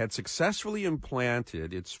Neuralink had successfully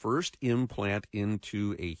implanted its first implant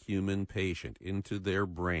into a human patient, into their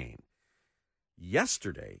brain.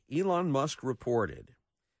 Yesterday, Elon Musk reported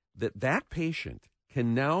that patient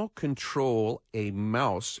can now control a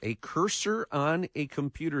mouse, a cursor on a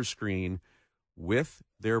computer screen with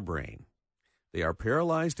their brain. They are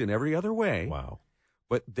paralyzed in every other way. Wow.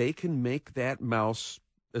 But they can make that mouse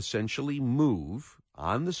essentially move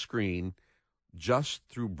on the screen just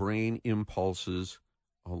through brain impulses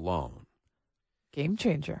alone. Game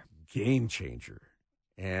changer. Game changer.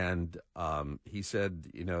 And he said,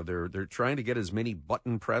 they're trying to get as many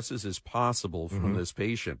button presses as possible from this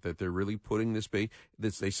patient, that they're really putting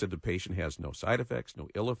they said the patient has no side effects, no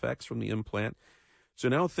ill effects from the implant. So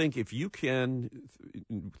now think, if you can,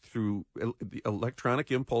 through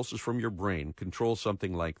electronic impulses from your brain, control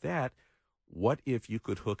something like that, what if you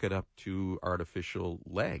could hook it up to artificial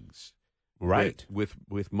legs? Right. With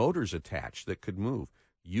motors attached that could move.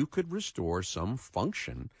 You could restore some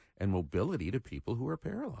function and mobility to people who are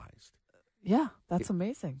paralyzed. Yeah, that's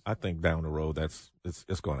amazing. I think down the road it's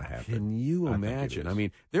going to happen. Can you imagine? I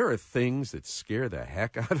mean, there are things that scare the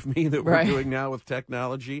heck out of me that we're doing now with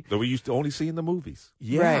technology that we used to only see in the movies.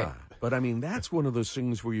 Yeah, right. But I mean, that's one of those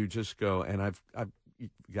things where you just go, and I've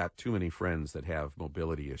got too many friends that have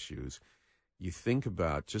mobility issues. You think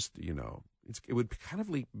about just, it would kind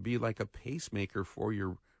of be like a pacemaker for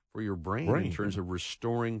your brain in terms of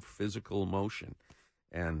restoring physical motion.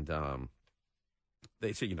 And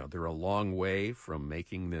they say, they're a long way from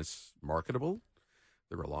making this marketable.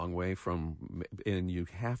 They're a long way from, and you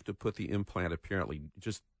have to put the implant apparently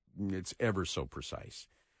it's ever so precise.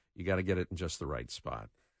 You got to get it in just the right spot.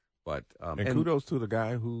 But and kudos to the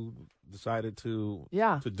guy who decided to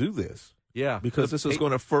do this. Yeah, because this is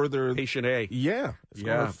going to further patient A. Yeah, it's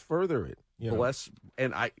going to further it.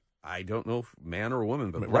 And I don't know if man or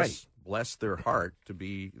woman, but bless their heart to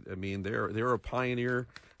be. I mean, they're a pioneer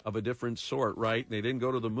of a different sort, right? They didn't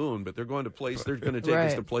go to the moon, but they're going to They're going to take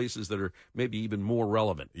us to places that are maybe even more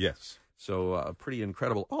relevant. Yes. So pretty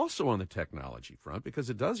incredible. Also on the technology front, because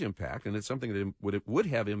it does impact, and it's something that would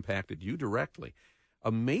have impacted you directly.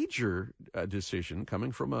 A major decision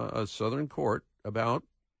coming from a southern court about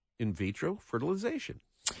in vitro fertilization.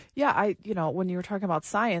 Yeah, when you were talking about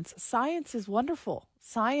science is wonderful.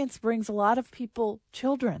 Science brings a lot of people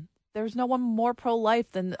children. There's no one more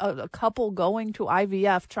pro-life than a couple going to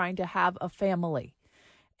IVF trying to have a family.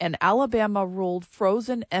 And Alabama ruled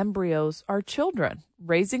frozen embryos are children,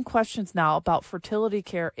 raising questions now about fertility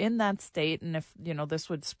care in that state and if, this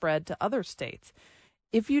would spread to other states.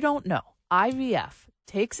 If you don't know, IVF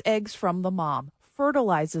takes eggs from the mom,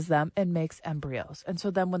 fertilizes them and makes embryos. And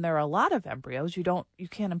so then when there are a lot of embryos, you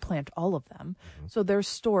can't implant all of them. So there's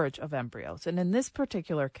storage of embryos. And in this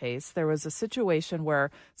particular case, there was a situation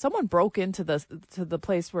where someone broke into the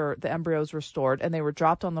place where the embryos were stored, and they were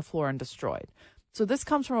dropped on the floor and destroyed. So this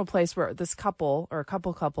comes from a place where this couple or a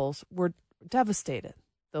couple couples were devastated.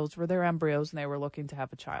 Those were their embryos, and they were looking to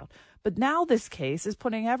have a child. But now this case is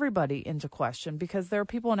putting everybody into question, because there are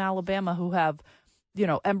people in Alabama who have,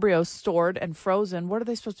 embryos stored and frozen. What are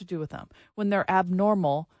they supposed to do with them when they're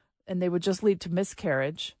abnormal and they would just lead to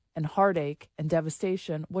miscarriage and heartache and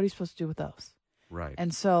devastation? What are you supposed to do with those? Right.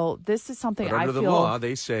 And so this is something but under I feel. the law,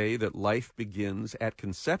 they say that life begins at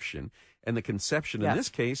conception, and the conception in this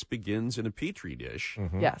case begins in a petri dish.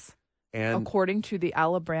 Yes. And according to the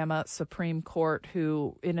Alabama Supreme Court,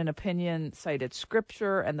 who in an opinion cited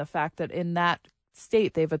scripture and the fact that in that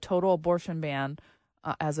state they have a total abortion ban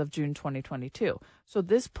as of June 2022. So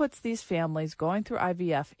this puts these families going through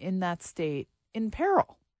IVF in that state in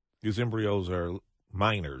peril. These embryos are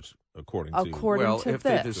minors, according to if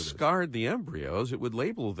they discard the embryos, it would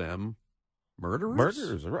label them murderers.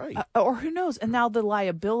 Murderers, right? Or who knows? And now the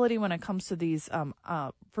liability when it comes to these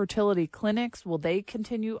fertility clinics, will they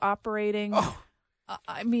continue operating?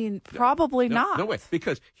 I mean, probably not. No way,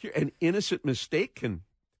 because here, an innocent mistake can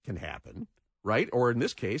happen, right? Or in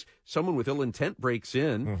this case, someone with ill intent breaks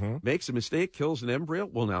in, makes a mistake, kills an embryo.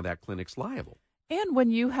 Well, now that clinic's liable. And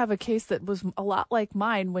when you have a case that was a lot like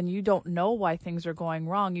mine, when you don't know why things are going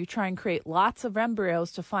wrong, you try and create lots of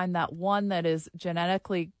embryos to find that one that is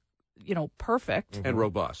genetically, perfect. And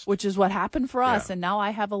robust. Which is what happened for us. And now I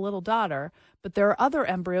have a little daughter, but there are other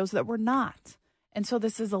embryos that were not. And so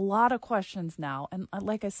this is a lot of questions now. And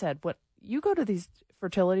like I said, what you go to these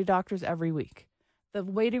fertility doctors every week, the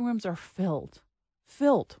waiting rooms are filled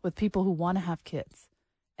with people who want to have kids.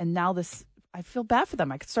 And now I feel bad for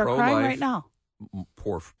them. I could start crying right now.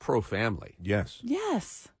 Pro-family. Yes.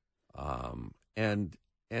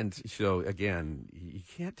 And so, again, you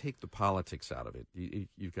can't take the politics out of it.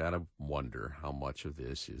 You've got to wonder how much of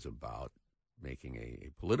this is about making a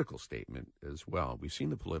political statement as well. We've seen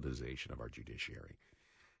the politicization of our judiciary.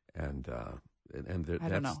 And I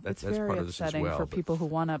don't know. That's very part of this as upsetting well. for people who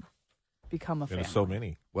want to become a family. There's so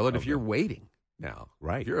many. Well, and if you're waiting now,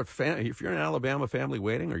 right? If you're an Alabama family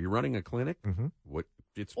waiting, or you're running a clinic,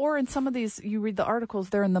 or in some of these, you read the articles,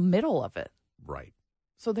 they're in the middle of it. Right.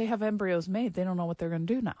 So they have embryos made. They don't know what they're going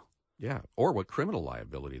to do now. Yeah, or what criminal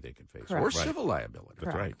liability they could face, Correct. or civil liability.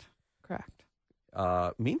 That's right. Correct.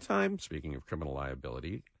 Meantime, speaking of criminal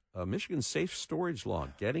liability, Michigan's safe storage law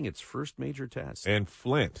getting its first major test. And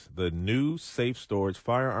Flint, the new safe storage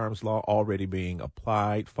firearms law already being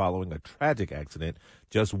applied following a tragic accident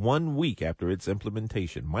just 1 week after its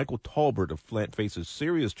implementation. Michael Talbert of Flint faces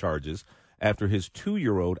serious charges after his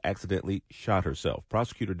 2-year-old accidentally shot herself.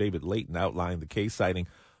 Prosecutor David Layton outlined the case, citing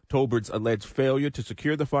Tolbert's alleged failure to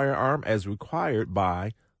secure the firearm as required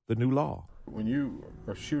by the new law. When you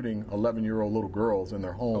are shooting 11-year-old little girls in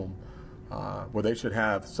their home, where they should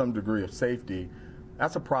have some degree of safety,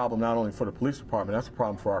 that's a problem not only for the police department, that's a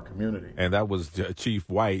problem for our community. And that was Chief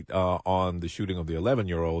White on the shooting of the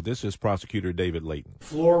 11-year-old. This is Prosecutor David Layton. The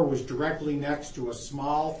floor was directly next to a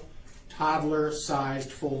small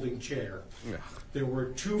toddler-sized folding chair. Yeah. There were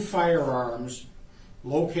 2 firearms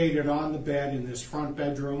located on the bed in this front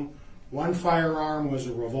bedroom. One firearm was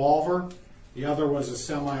a revolver, the other was a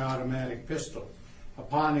semi-automatic pistol.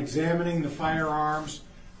 Upon examining the firearms,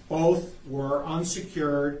 both were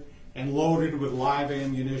unsecured and loaded with live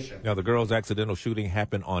ammunition. Now, the girl's accidental shooting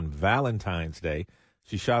happened on Valentine's Day.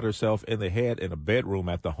 She shot herself in the head in a bedroom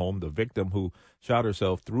at the home. The victim, who shot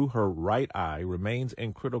herself through her right eye, remains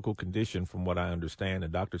in critical condition from what I understand,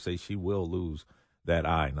 and doctors say she will lose that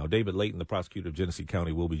eye. Now, David Layton, the prosecutor of Genesee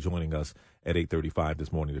County, will be joining us at 8:35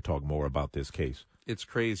 this morning to talk more about this case. It's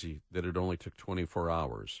crazy that it only took 24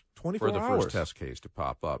 hours 24 for the hours. first test case to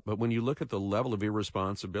pop up. But when you look at the level of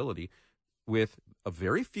irresponsibility with a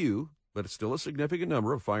very few, but it's still a significant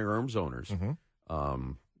number of firearms owners,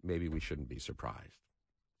 maybe we shouldn't be surprised.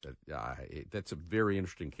 That's a very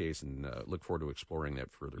interesting case, and look forward to exploring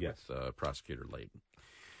that further with Prosecutor Layton.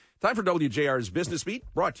 Time for WJR's Business Beat,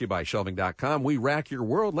 brought to you by Shelving.com. We rack your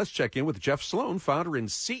world. Let's check in with Jeff Sloan, founder and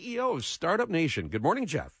CEO of Startup Nation. Good morning,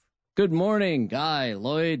 Jeff. Good morning, Guy,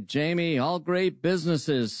 Lloyd, Jamie. All great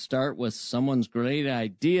businesses start with someone's great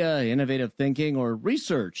idea, innovative thinking, or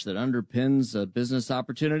research that underpins a business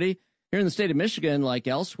opportunity. Here in the state of Michigan, like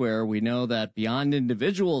elsewhere, we know that beyond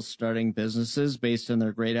individuals starting businesses based on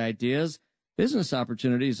their great ideas, business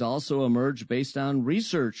opportunities also emerge based on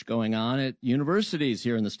research going on at universities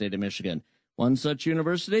here in the state of Michigan. One such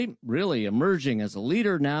university really emerging as a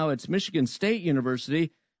leader now, it's Michigan State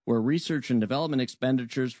University, where research and development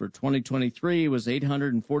expenditures for 2023 was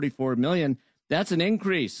 $844 million. That's an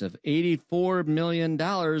increase of $84 million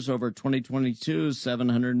over 2022's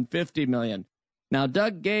 $750 million. Now,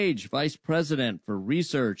 Doug Gage, Vice President for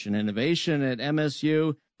Research and Innovation at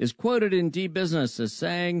MSU, is quoted in D-Business as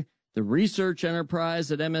saying, "The research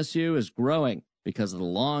enterprise at MSU is growing because of the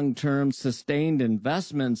long-term sustained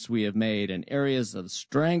investments we have made in areas of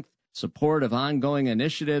strength, support of ongoing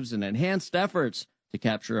initiatives, and enhanced efforts to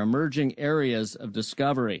capture emerging areas of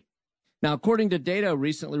discovery." Now, according to data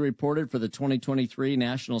recently reported for the 2023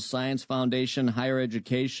 National Science Foundation Higher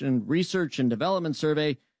Education Research and Development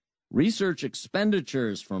Survey, research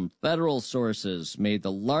expenditures from federal sources made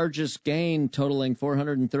the largest gain, totaling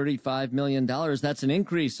 $435 million. That's an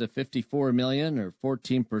increase of $54 million, or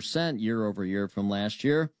 14% year over year from last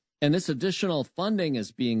year. And this additional funding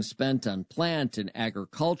is being spent on plant and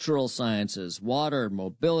agricultural sciences, water,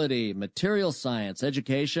 mobility, material science,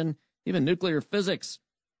 education, even nuclear physics.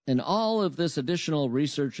 And all of this additional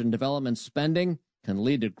research and development spending can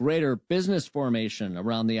lead to greater business formation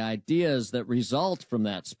around the ideas that result from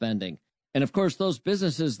that spending. And of course, those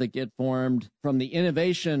businesses that get formed from the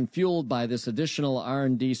innovation fueled by this additional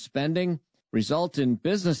R&D spending result in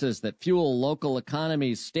businesses that fuel local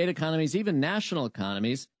economies, state economies, even national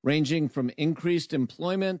economies, ranging from increased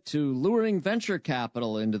employment to luring venture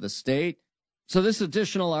capital into the state. So this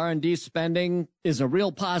additional R&D spending is a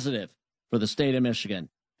real positive for the state of Michigan.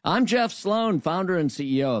 I'm Jeff Sloan, founder and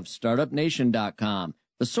CEO of StartupNation.com,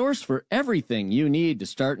 the source for everything you need to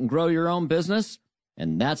start and grow your own business.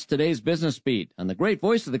 And that's today's Business Beat on the great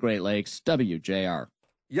voice of the Great Lakes, WJR.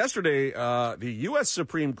 Yesterday, the U.S.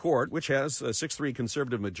 Supreme Court, which has a 6-3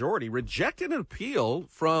 conservative majority, rejected an appeal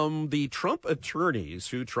from the Trump attorneys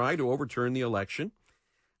who tried to overturn the election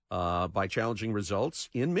by challenging results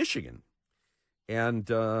in Michigan. And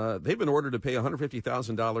they've been ordered to pay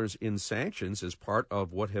 $150,000 in sanctions as part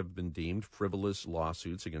of what have been deemed frivolous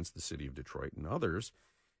lawsuits against the city of Detroit and others.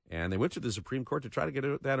 And they went to the Supreme Court to try to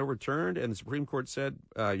get that overturned, and the Supreme Court said,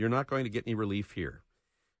 you're not going to get any relief here.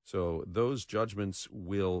 So those judgments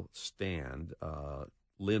will stand.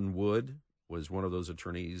 Lynn Wood was one of those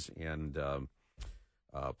attorneys, and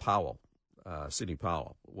Sidney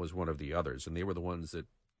Powell was one of the others, and they were the ones that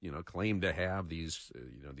claim to have these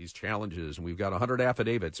challenges, and we've got 100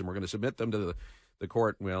 affidavits, and we're going to submit them to the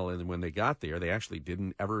court. Well, and when they got there, they actually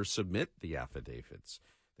didn't ever submit the affidavits.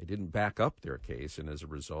 They didn't back up their case, and as a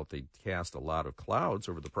result, they cast a lot of clouds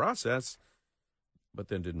over the process, but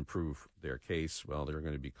then didn't prove their case. Well, they're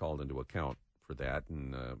going to be called into account for that,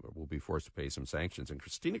 and will be forced to pay some sanctions. And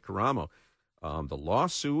Christina Caramo, the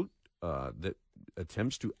lawsuit that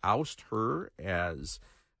attempts to oust her as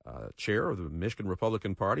chair of the Michigan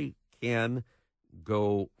Republican Party can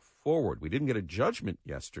go forward. We didn't get a judgment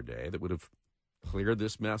yesterday that would have cleared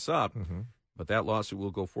this mess up, but that lawsuit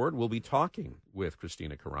will go forward. We'll be talking with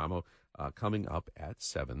Christina Caramo coming up at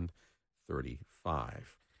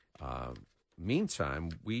 7:35. Meantime,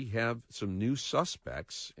 we have some new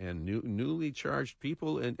suspects and newly charged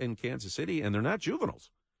people in Kansas City, and they're not juveniles.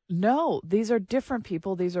 No, these are different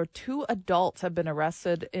people. These are 2 adults have been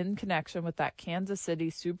arrested in connection with that Kansas City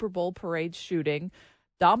Super Bowl parade shooting.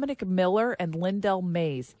 Dominic Miller and Lindell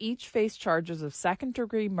Mays each face charges of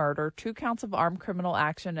second-degree murder, 2 counts of armed criminal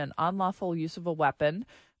action, and unlawful use of a weapon.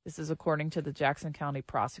 This is according to the Jackson County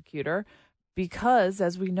prosecutor. Because,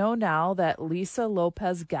 as we know now, that Lisa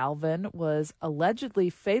Lopez Galvin was allegedly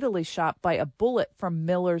fatally shot by a bullet from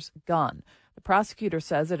Miller's gun. The prosecutor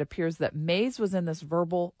says it appears that Mays was in this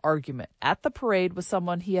verbal argument at the parade with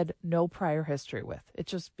someone he had no prior history with. It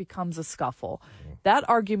just becomes a scuffle. That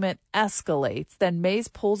argument escalates. Then Mays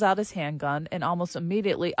pulls out his handgun, and almost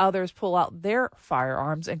immediately others pull out their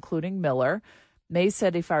firearms, including Miller. Mays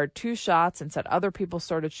said he fired 2 shots and said other people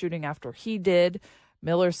started shooting after he did.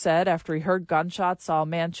 Miller said after he heard gunshots, saw a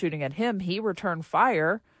man shooting at him, he returned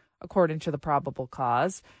fire, according to the probable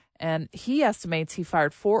cause. And he estimates he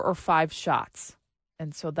fired 4 or 5 shots.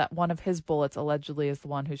 And so that one of his bullets allegedly is the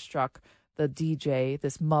one who struck the DJ,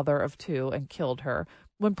 this mother of 2, and killed her.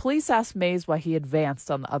 When police asked Mays why he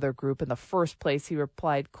advanced on the other group in the first place, he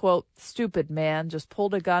replied, quote, "Stupid man, just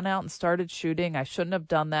pulled a gun out and started shooting. I shouldn't have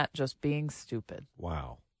done that, just being stupid."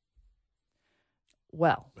 Wow.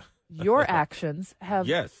 Well, your actions have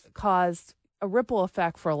caused a ripple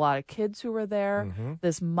effect for a lot of kids who were there.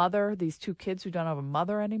 This mother, these 2 kids who don't have a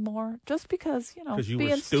mother anymore, just because,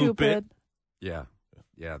 being stupid. Yeah.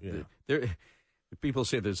 People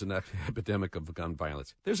say there's an epidemic of gun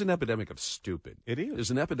violence. There's an epidemic of stupid. It is.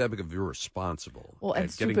 There's an epidemic of irresponsible. Well, and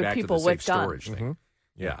getting stupid back people to the with safe storage guns. thing.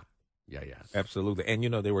 Yeah. Yeah. Absolutely. And,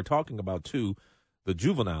 they were talking about, too, the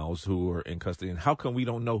juveniles who are in custody. And how come we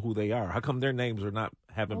don't know who they are? How come their names are not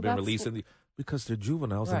haven't been released? Because they're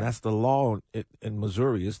juveniles, Right. and that's the law in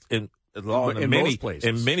Missouri. It's in law in many most places.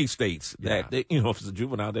 In many states Yeah. that, if it's a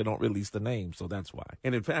juvenile, they don't release the name. So that's why.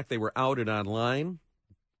 And, in fact, they were outed online,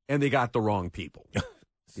 and they got the wrong people.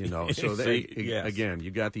 So yes. Again,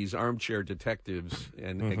 you got these armchair detectives,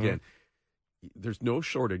 and again, there's no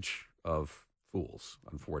shortage of fools,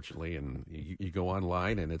 unfortunately, and you go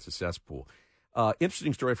online and it's a cesspool.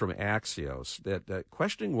 Interesting story from Axios that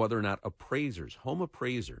questioning whether or not home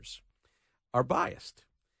appraisers, are biased.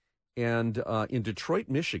 And in Detroit,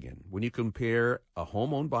 Michigan, when you compare a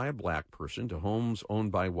home owned by a black person to homes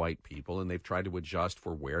owned by white people, and they've tried to adjust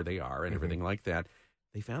for where they are and everything like that,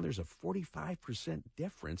 they found there's a 45%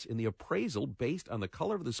 difference in the appraisal based on the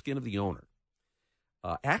color of the skin of the owner.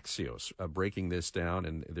 Axios breaking this down,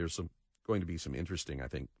 and there's going to be some interesting, I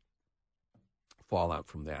think, fallout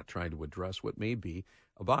from that, trying to address what may be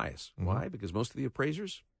a bias. Why? Because most of the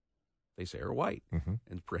appraisers, they say, are white,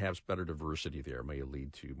 and perhaps better diversity there may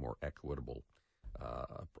lead to more equitable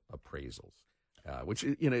appraisals. Which,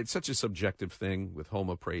 it's such a subjective thing with home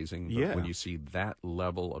appraising, but when you see that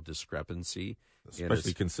level of discrepancy,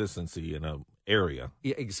 especially consistency in an area,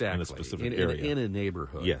 exactly, in a specific area, in a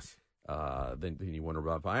neighborhood, yes, then you wonder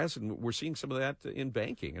about bias, and we're seeing some of that in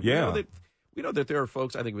banking. And we know that there are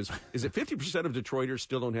folks, I think is it 50% of Detroiters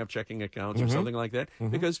still don't have checking accounts or something like that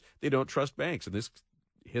because they don't trust banks. And this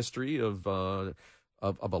history of a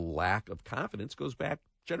lack of confidence goes back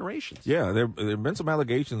generations. Yeah, there have been some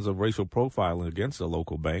allegations of racial profiling against a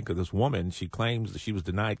local bank. This woman, she claims that she was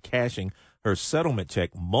denied cashing her settlement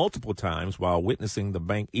check multiple times while witnessing the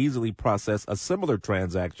bank easily process a similar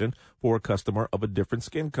transaction for a customer of a different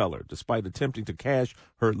skin color. Despite attempting to cash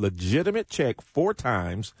her legitimate check 4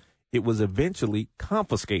 times, it was eventually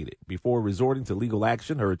confiscated. Before resorting to legal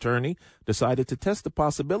action, her attorney decided to test the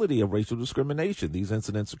possibility of racial discrimination. These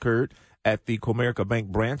incidents occurred at the Comerica Bank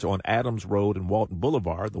branch on Adams Road and Walton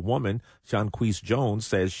Boulevard. The woman, Shanquise Jones,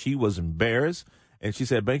 says she was embarrassed, and she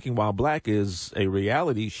said banking while black is a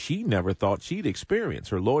reality she never thought she'd experience.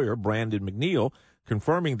 Her lawyer, Brandon McNeil,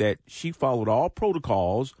 confirming that she followed all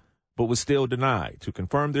protocols but was still denied. To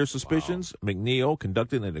confirm their suspicions, McNeil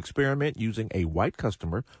conducted an experiment using a white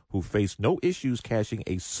customer who faced no issues cashing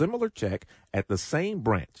a similar check at the same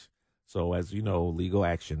branch. So, as you know, legal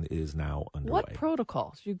action is now underway. What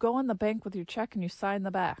protocols? You go in the bank with your check and you sign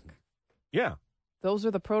the back. Yeah. Those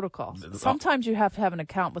are the protocols. Sometimes you have to have an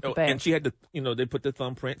account with the bank. And she had to, they put the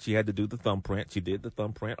thumbprint. She had to do the thumbprint. She did the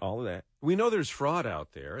thumbprint, all of that. We know there's fraud out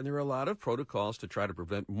there, and there are a lot of protocols to try to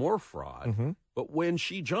prevent more fraud. But when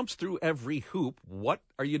she jumps through every hoop, what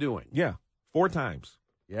are you doing? Yeah, 4 times.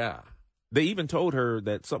 Yeah. They even told her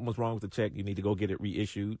that something was wrong with the check. You need to go get it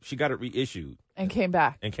reissued. She got it reissued. And came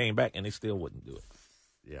back. And they still wouldn't do it.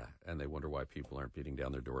 Yeah, and they wonder why people aren't beating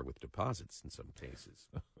down their door with deposits in some cases.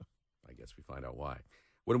 I guess we find out why.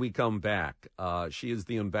 When we come back, she is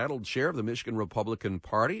the embattled chair of the Michigan Republican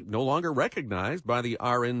Party, no longer recognized by the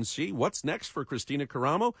RNC. What's next for Christina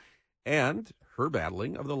Caramo and her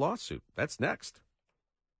battling of the lawsuit? That's next.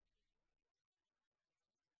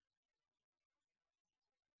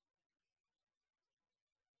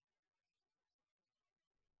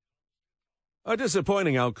 A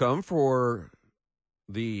disappointing outcome for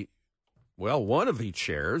one of the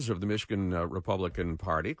chairs of the Michigan Republican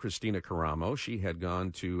Party, Christina Caramo. She had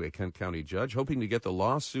gone to a Kent County judge hoping to get the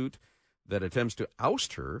lawsuit that attempts to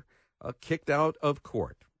oust her kicked out of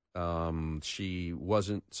court. She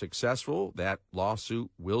wasn't successful. That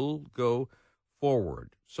lawsuit will go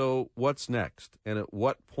forward. So what's next? And at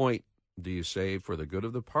what point do you say, for the good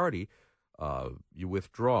of the party, you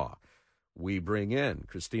withdraw? We bring in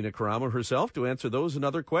Christina Caramo herself to answer those and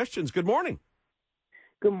other questions. Good morning.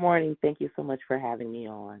 Good morning. Thank you so much for having me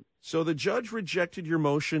on. So the judge rejected your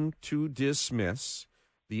motion to dismiss.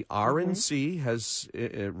 The RNC has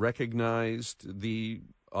recognized the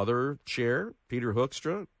other chair, Peter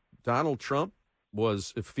Hoekstra. Donald Trump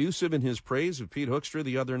was effusive in his praise of Pete Hoekstra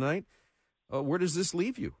the other night. Where does this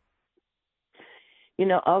leave you?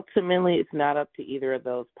 Ultimately, it's not up to either of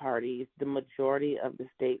those parties. The majority of the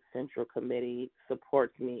state central committee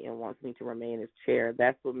supports me and wants me to remain as chair.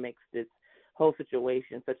 That's what makes this whole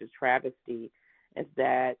situation such a travesty, is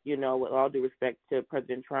that, with all due respect to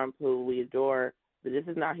President Trump, who we adore, that this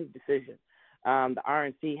is not his decision. The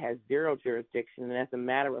RNC has 0 jurisdiction, and as a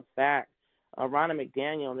matter of fact, Ronna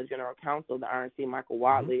McDaniel and the general counsel of the RNC, Michael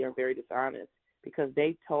Watley, are very dishonest because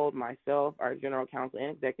they told myself, our general counsel and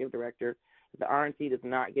executive director, that the RNC does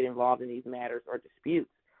not get involved in these matters or disputes.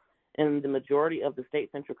 And the majority of the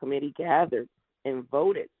state central committee gathered and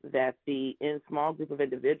voted that the small group of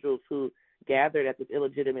individuals who gathered at this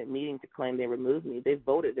illegitimate meeting to claim they removed me, they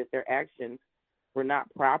voted that their actions were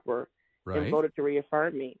not proper and voted to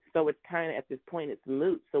reaffirm me. So it's kind of, at this point, it's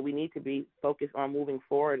moot. So we need to be focused on moving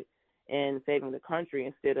forward and saving the country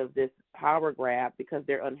instead of this power grab because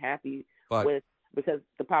they're unhappy because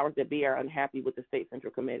the powers that be are unhappy with the State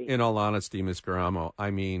Central Committee. In all honesty, Ms. Garamo,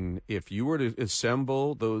 I mean, if you were to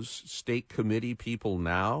assemble those state committee people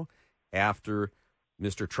now, after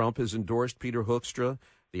Mr. Trump has endorsed Peter Hoekstra,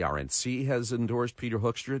 the RNC has endorsed Peter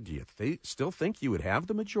Hoekstra, do you still think you would have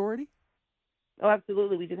the majority? Oh,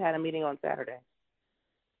 absolutely. We just had a meeting on Saturday.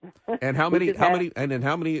 And how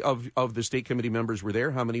many of the state committee members were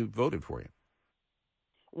there? How many voted for you?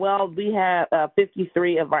 Well, we have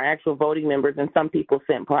 53 of our actual voting members, and some people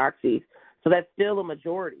sent proxies. So that's still a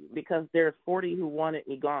majority because there's 40 who wanted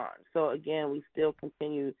me gone. So, again, we still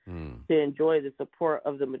continue to enjoy the support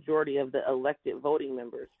of the majority of the elected voting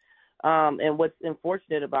members. And what's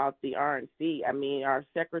unfortunate about the RNC, I mean, our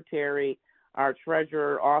secretary, our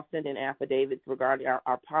treasurer all sent in affidavits regarding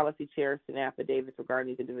our policy chair sent affidavits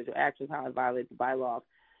regarding these individual actions, how it violates the bylaws.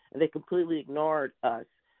 And they completely ignored us.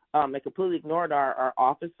 They completely ignored our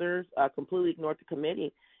officers, completely ignored the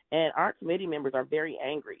committee. And our committee members are very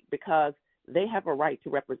angry because they have a right to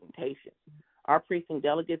representation. Our precinct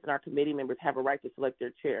delegates and our committee members have a right to select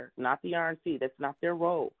their chair, not the RNC. That's not their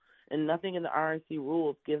role. And nothing in the RNC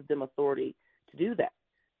rules gives them authority to do that.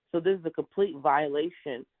 So this is a complete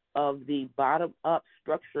violation of the bottom-up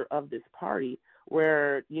structure of this party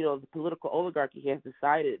where, you know, the political oligarchy has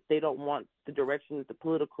decided they don't want the direction that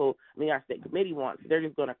our state committee wants. They're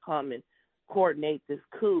just going to come and coordinate this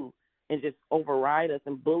coup and just override us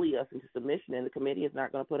and bully us into submission, and the committee is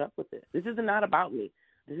not going to put up with it. This is not about me.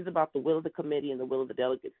 This is about the will of the committee and the will of the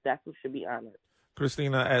delegates. That's what should be honored.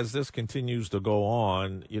 Christina, as this continues to go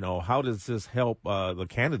on, you know, how does this help the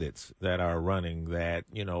candidates that are running that,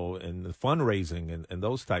 you know, and the fundraising and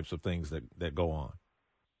those types of things that go on?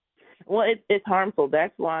 Well, it's harmful.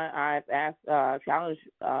 That's why I've challenged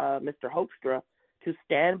Mr. Hoekstra to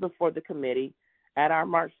stand before the committee at our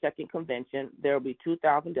March 2nd convention. There will be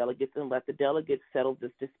 2,000 delegates, and let the delegates settle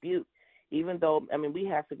this dispute. Even though, I mean, we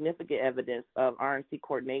have significant evidence of RNC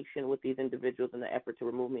coordination with these individuals in the effort to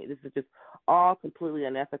remove me. This is just all completely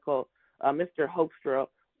unethical. Mr. Hoekstra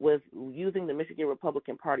was using the Michigan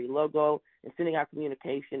Republican Party logo and sending out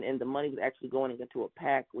communication, and the money was actually going into a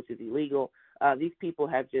PAC, which is illegal. These people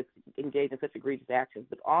have just engaged in such egregious actions.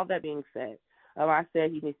 But all that being said, I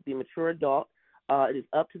said he needs to be a mature adult. It is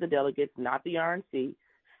up to the delegates, not the RNC.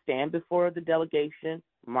 Stand before the delegation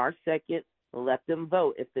March 2nd. Let them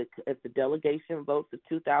vote. If the delegation votes, the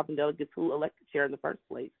 2,000 delegates who elect the chair in the first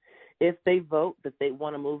place, if they vote that they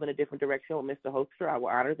want to move in a different direction with Mr. Hoekstra, I will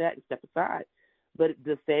honor that and step aside. But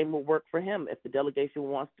the same will work for him. If the delegation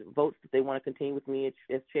votes that they want to continue with me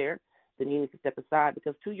as chair, then he needs to step aside.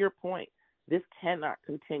 Because to your point, this cannot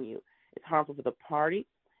continue. It's harmful for the party,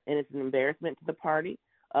 and it's an embarrassment to the party.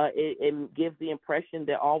 It gives the impression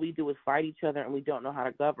that all we do is fight each other and we don't know how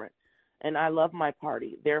to govern. And I love my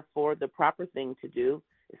party. Therefore, the proper thing to do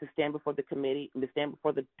is to stand before the committee, to stand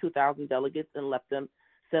before the 2,000 delegates and let them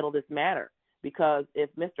settle this matter. Because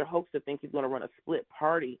if Mr. Hoekstra thinks he's going to run a split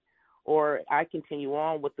party, or I continue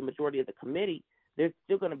on with the majority of the committee, there's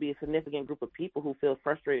still going to be a significant group of people who feel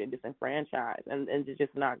frustrated and disenfranchised, and it's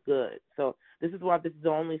just not good. So this is why this is the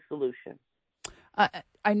only solution.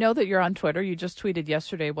 I know that you're on Twitter. You just tweeted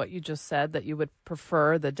yesterday what you just said, that you would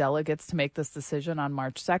prefer the delegates to make this decision on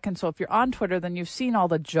March 2nd. So if you're on Twitter, then you've seen all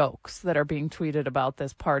the jokes that are being tweeted about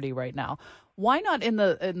this party right now. Why not, in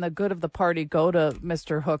the good of the party, go to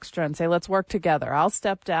Mr. Hoekstra and say, let's work together. I'll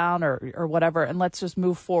step down or whatever, and let's just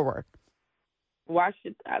move forward. But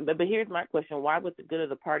here's my question. Why would the good of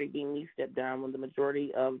the party be me step down when the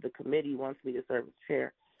majority of the committee wants me to serve as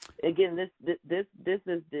chair? Again, this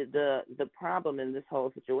is the problem in this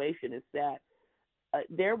whole situation is that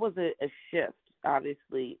there was a shift,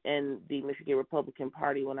 obviously, in the Michigan Republican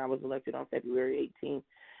Party when I was elected on February 18th,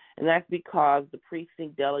 and that's because the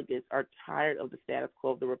precinct delegates are tired of the status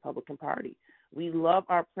quo of the Republican Party. We love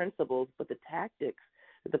our principles, but the tactics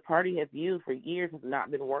that the party has used for years have not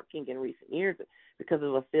been working in recent years because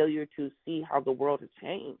of a failure to see how the world has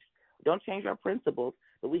changed. We don't change our principles,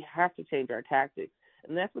 but we have to change our tactics.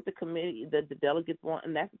 And that's what the committee, the delegates want,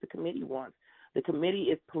 and that's what the committee wants. The committee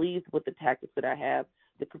is pleased with the tactics that I have.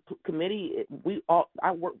 The committee,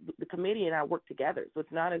 the committee and I work together. So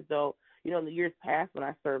it's not as though, you know, in the years past when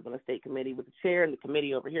I served on the state committee with the chair and the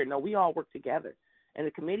committee over here. No, we all work together, and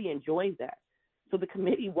the committee enjoys that. So the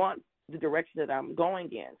committee wants the direction that I'm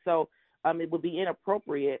going in. So it would be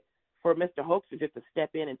inappropriate for Mr. Hoekstra just to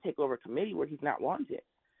step in and take over a committee where he's not wanted.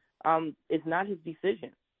 It's not his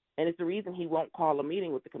decision. And it's the reason he won't call a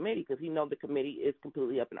meeting with the committee, because he knows the committee is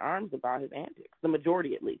completely up in arms about his antics, the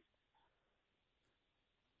majority at least.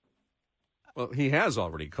 Well, he has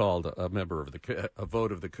already called a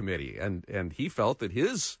vote of the committee, and he felt that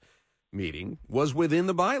his meeting was within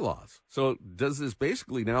the bylaws. So does this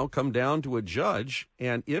basically now come down to a judge?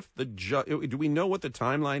 And if the judge, do we know what the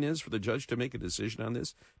timeline is for the judge to make a decision on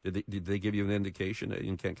this? Did they give you an indication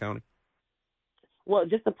in Kent County? Well,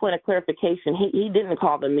 just a point of clarification, he didn't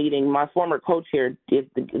call the meeting. My former co-chair is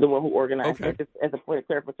the one who organized it, just as a point of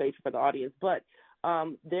clarification for the audience. But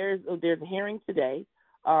there's a hearing today.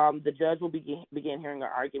 The judge will begin hearing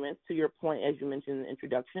our arguments. To your point, as you mentioned in the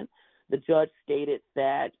introduction, the judge stated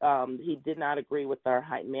that he did not agree with our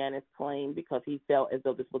Heitmanis claim because he felt as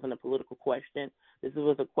though this wasn't a political question. This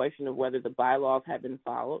was a question of whether the bylaws had been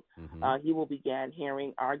followed. Mm-hmm. He will begin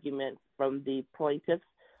hearing arguments from the plaintiffs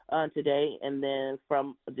today, and then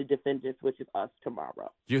from the defendants, which is us,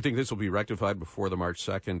 tomorrow. Do you think this will be rectified before the March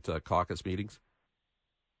 2nd caucus meetings?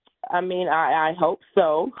 I mean, I hope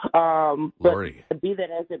so. Lordy. But be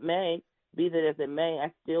that as it may,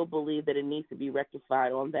 I still believe that it needs to be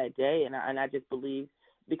rectified on that day, and I just believe,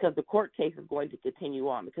 because the court case is going to continue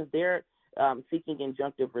on, because they're seeking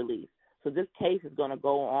injunctive relief. So this case is going to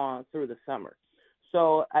go on through the summer.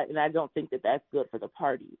 So, I don't think that that's good for the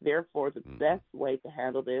party. Therefore, the best way to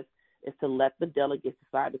handle this is to let the delegates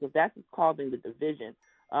decide, because that's what's causing the division,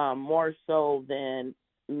 more so than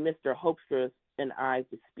Mr. Hoekstra's and I's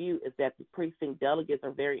dispute, is that the precinct delegates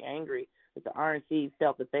are very angry that the RNC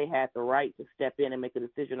felt that they had the right to step in and make a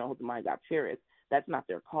decision on who the My GOP chair is. That's not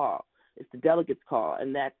their call. It's the delegates' call,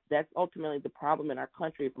 and that's ultimately the problem in our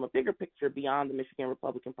country from a bigger picture beyond the Michigan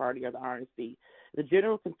Republican Party or the RNC. The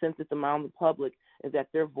general consensus among the public is that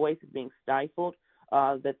their voice is being stifled,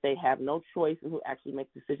 that they have no choice in who actually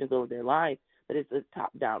makes decisions over their lives, that it's a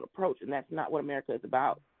top-down approach, and that's not what America is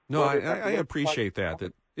about. No, I appreciate that.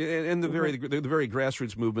 And the very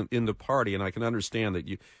grassroots movement in the party, and I can understand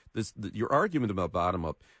that your argument about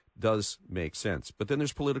bottom-up does make sense. But then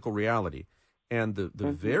there's political reality. And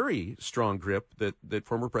the very strong grip that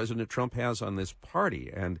former President Trump has on this party.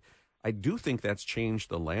 And I do think that's changed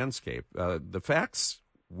the landscape. The facts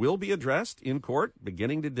will be addressed in court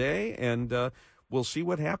beginning today, and we'll see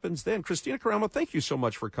what happens then. Christina Caramo, thank you so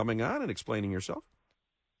much for coming on and explaining yourself.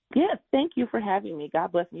 Yes, thank you for having me.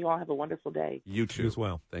 God bless you all. Have a wonderful day. You too as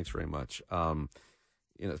well. Thanks very much.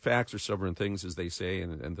 Facts are stubborn things, as they say,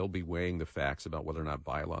 and they'll be weighing the facts about whether or not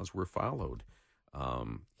bylaws were followed.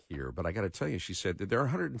 Here, but I got to tell you, she said that there are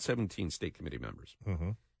 117 state committee members. Mm-hmm.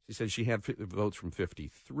 She said she had votes from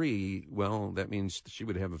 53. Well, that means she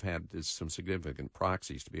would have had some significant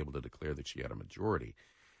proxies to be able to declare that she had a majority.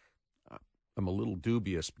 I'm a little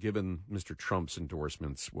dubious, given Mr. Trump's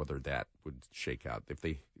endorsements, whether that would shake out if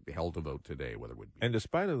they held a vote today, whether it would be. And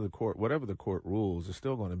despite of the court, whatever the court rules, there's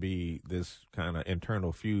still going to be this kind of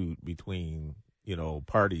internal feud between,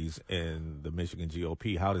 parties in the Michigan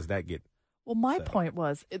GOP. How does that get? Well, my point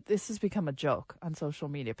was, this has become a joke on social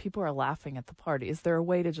media. People are laughing at the party. Is there a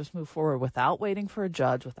way to just move forward without waiting for a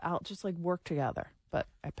judge, without just work together? But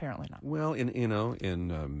apparently not. Well,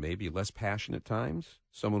 in maybe less passionate times,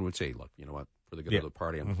 someone would say, look, you know what, for the good of the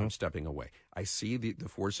party, I'm stepping away. I see the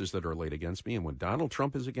forces that are laid against me, and when Donald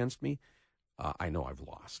Trump is against me, I know I've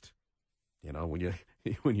lost.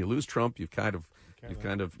 When you lose Trump, you've kind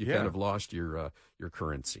of lost your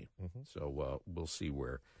currency. Mm-hmm. So we'll see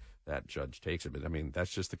where that judge takes it. But,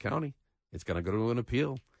 that's just the county. It's going to go to an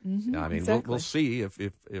appeal. Mm-hmm, exactly. We'll see if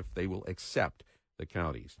they will accept the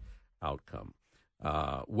county's outcome.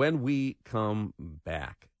 When we come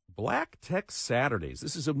back, Black Tech Saturdays.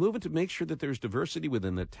 This is a movement to make sure that there's diversity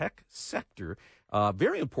within the tech sector.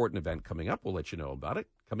 Very important event coming up. We'll let you know about it.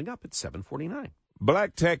 Coming up at 7:49.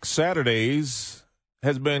 Black Tech Saturdays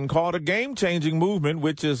has been called a game-changing movement,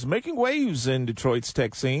 which is making waves in Detroit's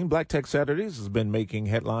tech scene. Black Tech Saturdays has been making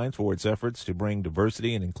headlines for its efforts to bring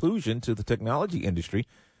diversity and inclusion to the technology industry.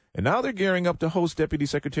 And now they're gearing up to host Deputy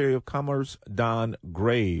Secretary of Commerce Don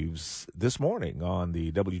Graves. This morning on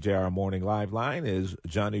the WJR Morning Live Line is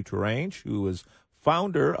Johnny Turange, who is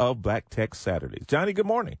founder of Black Tech Saturdays. Johnny, good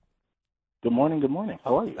morning. Good morning. Good morning.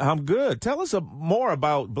 How are you? I'm good. Tell us more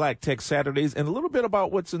about Black Tech Saturdays and a little bit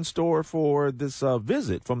about what's in store for this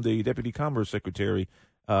visit from the Deputy Commerce Secretary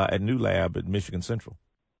at New Lab at Michigan Central.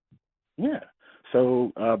 Yeah.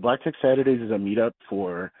 So Black Tech Saturdays is a meetup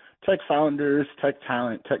for tech founders, tech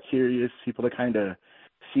talent, tech curious, people to kind of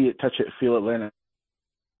see it, touch it, feel it, learn it.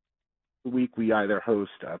 Every week we either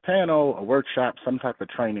host a panel, a workshop, some type of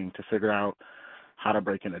training to figure out how to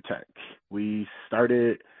break into tech. We're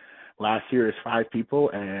last year is 5 people,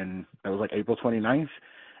 and that was like April 29th.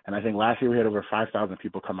 And I think last year we had over 5,000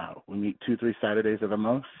 people come out. We meet 2-3 Saturdays at the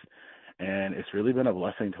most, and it's really been a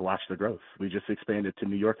blessing to watch the growth. We just expanded to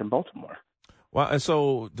New York and Baltimore. Well, and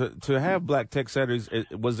so to have Black Tech Saturdays,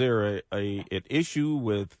 was there an issue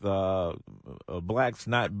with blacks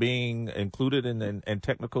not being included in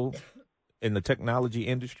the technology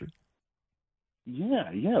industry? Yeah.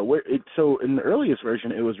 So in the earliest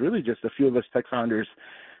version, it was really just a few of us tech founders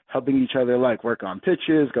helping each other, like work on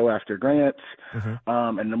pitches, go after grants.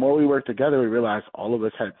 And the more we worked together, we realized all of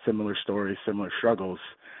us had similar stories, similar struggles.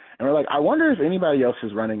 And we're like, I wonder if anybody else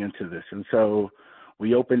is running into this. And so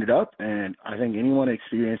we opened it up, and I think anyone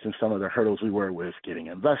experiencing some of the hurdles we were with, getting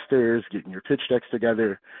investors, getting your pitch decks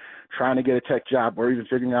together, trying to get a tech job, or even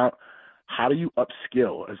figuring out how do you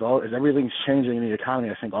upskill? As everything's changing in the economy,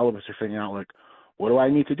 I think all of us are figuring out, like, what do I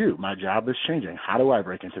need to do? My job is changing. How do I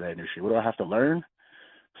break into that industry? What do I have to learn?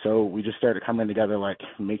 So we just started coming together, like,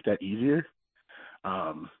 make that easier.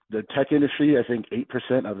 The tech industry, I think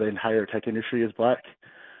 8% of the entire tech industry is black.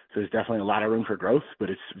 So there's definitely a lot of room for growth, but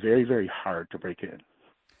it's very, very hard to break in.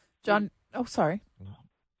 Johnny,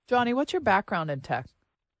 what's your background in tech?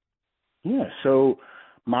 Yeah, so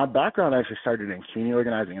my background actually started in community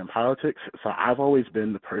organizing and politics. So I've always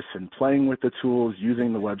been the person playing with the tools,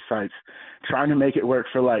 using the websites, trying to make it work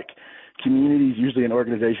for, like, communities, usually in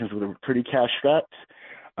organizations with a pretty cash-strapped.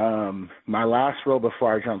 My last role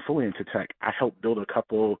before I jumped fully into tech, I helped build a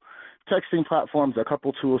couple texting platforms, a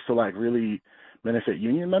couple tools to, like, really benefit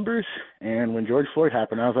union members. And when George Floyd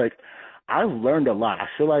happened, I was like, I've learned a lot. I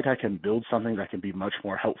feel like I can build something that can be much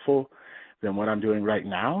more helpful than what I'm doing right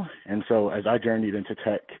now. And so as I journeyed into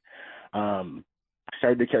tech, I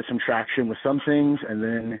started to get some traction with some things. And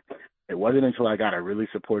then it wasn't until I got a really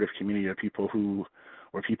supportive community of people who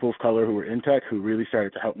were people of color who were in tech who really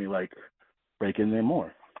started to help me, like, break in there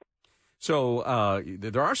more. So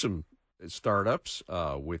there are some startups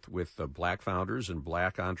with black founders and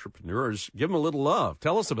black entrepreneurs. Give them a little love.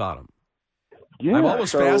 Tell us about them. Yeah, I'm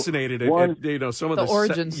always fascinated at some of the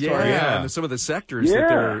origin story. And some of the sectors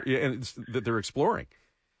that they're exploring.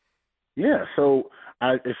 Yeah, so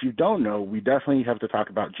if you don't know, we definitely have to talk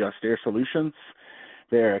about Just Air Solutions.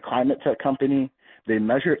 They're a climate tech company. They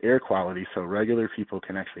measure air quality so regular people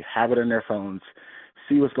can actually have it in their phones,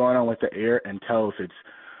 see what's going on with the air, and tell if it's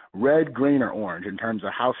red, green, or orange in terms of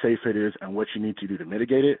how safe it is and what you need to do to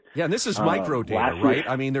mitigate it. Yeah, and this is micro data, right?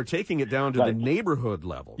 I mean, they're taking it down to the neighborhood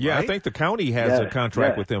level. Yeah, right? I think the county has a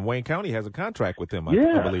contract with them. Wayne County has a contract with them,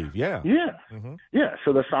 I believe. Yeah. Yeah,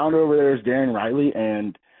 so the founder over there is Darren Riley,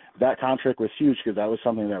 and that contract was huge because that was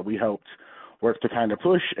something that we helped work to kind of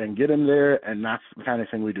push and get him there, and that's the kind of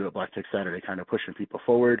thing we do at Black Tech Saturday, kind of pushing people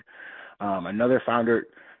forward. Another founder,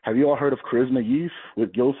 have you all heard of Charisma Yves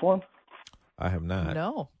with Guildform? I have not.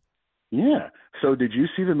 No. Yeah. So did you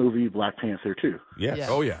see the movie Black Panther 2? Yes.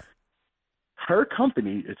 Oh, yeah. Her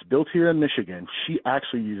company, it's built here in Michigan. She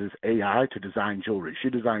actually uses AI to design jewelry. She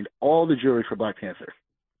designed all the jewelry for Black Panther.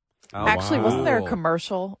 Oh, Actually, wow. wasn't there a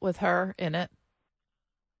commercial with her in it?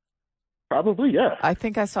 Probably, yeah. I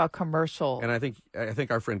think I saw a commercial. And I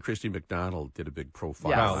think our friend Christy McDonald did a big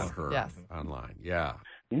profile on her online. Yeah.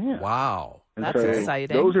 Wow. And that's so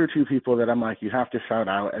exciting. Those are two people that I'm like, you have to shout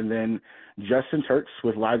out. And then Justin Turks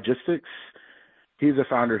with Livegistics. He's a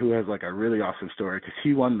founder who has, like, a really awesome story because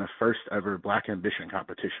he won the first ever Black Ambition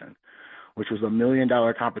competition, which was $1 million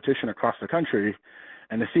competition across the country.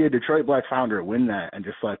 And to see a Detroit Black founder win that and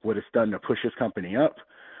just, like, what it's done to push his company up,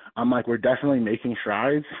 I'm like, we're definitely making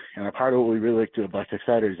strides. And a part of what we really like to do at Black Tech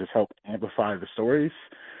Saturdays is help amplify the stories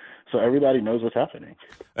so everybody knows what's happening.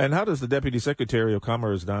 And how does the Deputy Secretary of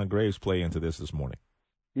Commerce, Don Graves, play into this morning?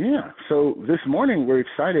 Yeah, so this morning we're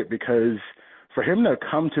excited because for him to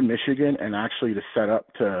come to Michigan and actually to set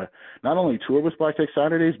up to not only tour with Black Tech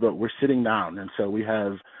Saturdays, but we're sitting down. And so we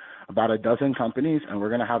have about a dozen companies, and we're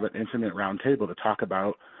going to have an intimate roundtable to talk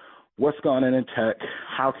about what's going on in tech,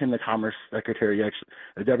 how can the Commerce Secretary,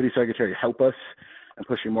 the Deputy Secretary, help us in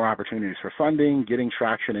pushing more opportunities for funding, getting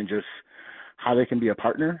traction, and just how they can be a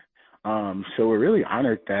partner. So we're really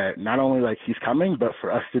honored that not only, like, he's coming, but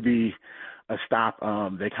for us to be a stop.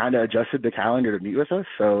 They kind of adjusted the calendar to meet with us.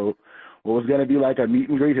 So what was going to be like a meet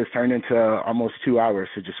and greet has turned into almost 2 hours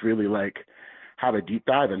to just really, like, have a deep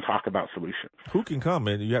dive and talk about solutions. Who can come?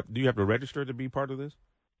 And do you have to register to be part of this?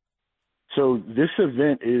 So this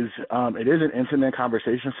event is it is an intimate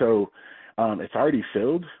conversation. So it's already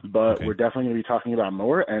filled, but we're definitely going to be talking about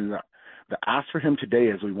more. And the ask for him today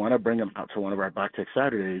is we want to bring him out to one of our Black Tech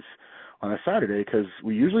Saturdays on a Saturday because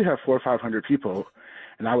we usually have 400 or 500 people.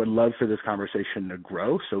 And I would love for this conversation to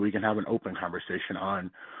grow so we can have an open conversation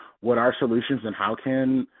on what are solutions and how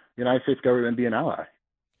can the United States government be an ally.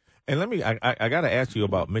 And I got to ask you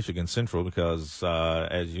about Michigan Central because,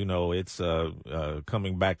 as you know, it's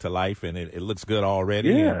coming back to life and it looks good already.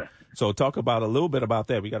 Yeah. And so talk about a little bit about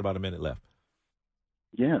that. We got about a minute left.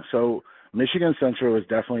 Yeah, so Michigan Central is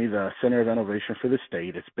definitely the center of innovation for the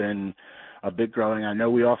state. It's been a big growing. I know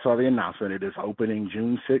we all saw the announcement. It is opening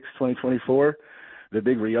June 6, 2024, the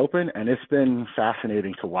big reopen, and it's been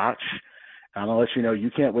fascinating to watch. I'm going to let you know,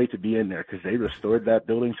 you can't wait to be in there because they restored that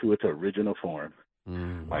building to its original form.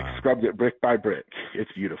 Like scrubbed it brick by brick.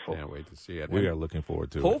 It's beautiful. Can't wait to see it. We are looking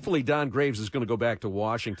forward to it. Hopefully Don Graves is going to go back to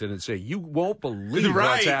Washington and say, you won't believe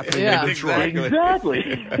Right. what's happening Yeah. in Detroit. Exactly.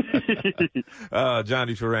 John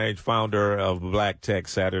DeTerrange, founder of Black Tech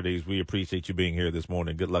Saturdays. We appreciate you being here this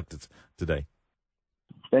morning. Good luck today.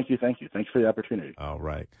 Thank you. Thanks for the opportunity. All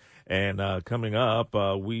right. And coming up,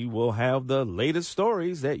 we will have the latest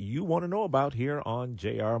stories that you want to know about here on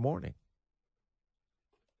JR Morning.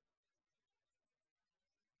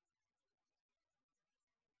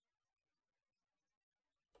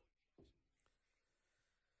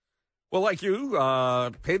 Well, like you,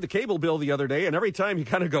 paid the cable bill the other day, and every time you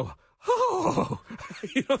kind of go, oh,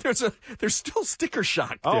 there's still sticker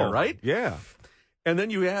shock there, right? Yeah. And then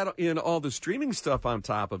you add in all the streaming stuff on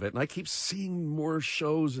top of it, and I keep seeing more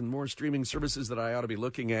shows and more streaming services that I ought to be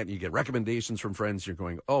looking at, and you get recommendations from friends. You're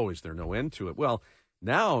going, oh, is there no end to it? Well,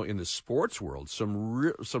 now in the sports world,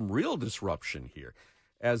 some real disruption here,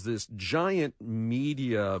 as this giant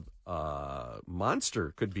media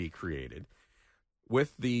monster could be created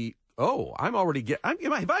with the. Oh, I'm already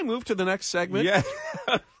have I moved to the next segment? Yeah.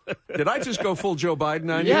 Did I just go full Joe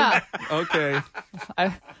Biden on you? Yeah. Okay.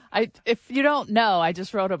 I if you don't know, I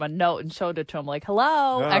just wrote him a note and showed it to him like,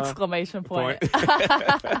 hello, exclamation point.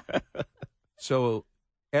 So,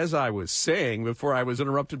 as I was saying before I was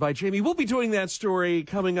interrupted by Jamie, we'll be doing that story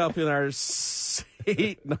coming up in our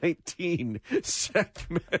 8:19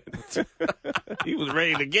 segment. He was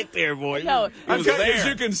ready to get there, boy. No, as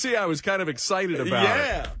you can see, I was kind of excited about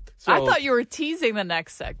it. So, I thought you were teasing the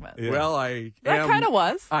next segment. Yeah. Well, I That kind of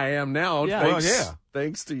was. I am now. Yeah.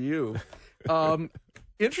 Thanks to you.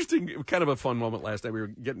 Interesting, kind of a fun moment last night. We were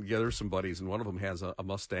getting together with some buddies, and one of them has a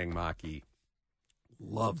Mustang Mach-E.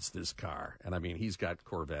 Loves this car, and I mean, he's got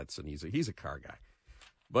Corvettes, and he's a car guy.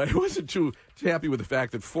 But I wasn't too happy with the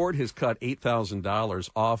fact that Ford has cut $8,000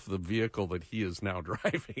 off the vehicle that he is now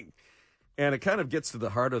driving. And it kind of gets to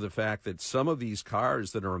the heart of the fact that some of these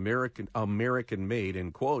cars that are American made,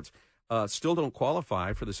 in quotes, still don't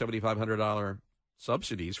qualify for the $7,500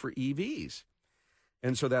 subsidies for EVs.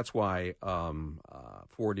 And so that's why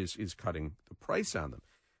Ford is cutting the price on them.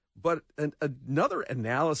 But another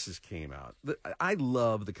analysis came out. I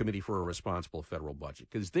love the Committee for a Responsible Federal Budget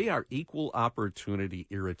because they are equal opportunity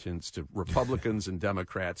irritants to Republicans and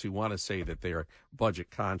Democrats who want to say that they are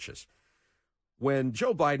budget conscious. When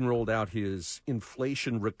Joe Biden rolled out his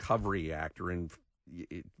Inflation Recovery Act,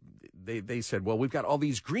 they said, well, we've got all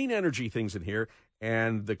these green energy things in here,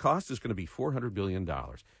 and the cost is going to be $400 billion.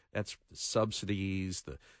 That's the subsidies,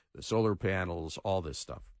 the solar panels, all this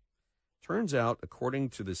stuff. Turns out, according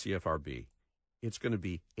to the CFRB, it's going to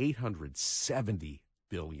be $870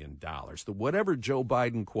 billion. Whatever Joe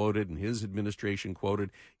Biden quoted and his administration quoted,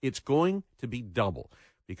 it's going to be double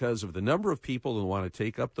because of the number of people who want to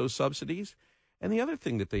take up those subsidies. And the other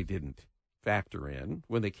thing that they didn't factor in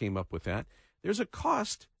when they came up with that, there's a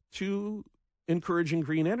cost to encouraging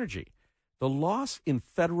green energy. The loss in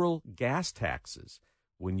federal gas taxes,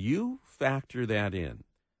 when you factor that in,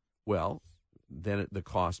 well, then the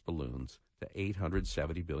cost balloons to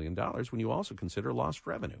 $870 billion when you also consider lost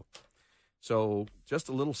revenue. So just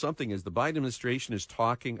a little something as the Biden administration is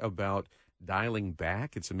talking about dialing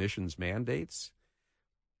back its emissions mandates.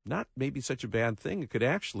 Not maybe such a bad thing. It could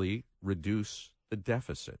actually reduce the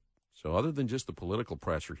deficit. So other than just the political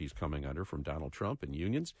pressure he's coming under from Donald Trump and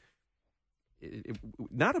unions,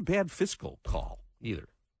 not a bad fiscal call either.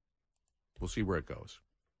 We'll see where it goes.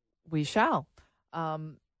 We shall.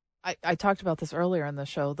 I talked about this earlier in the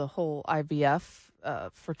show, the whole IVF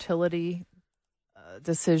fertility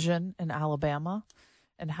decision in Alabama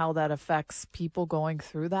and how that affects people going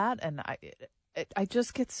through that. And I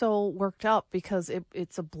just get so worked up because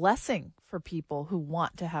it's a blessing for people who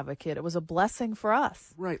want to have a kid. It was a blessing for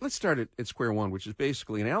us. Right. Let's start at square one, which is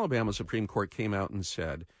basically in Alabama, Supreme Court came out and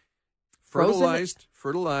said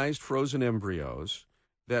fertilized frozen embryos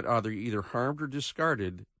that are either harmed or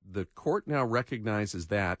discarded, the court now recognizes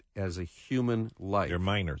that as a human life. They're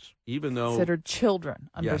minors. Even though considered children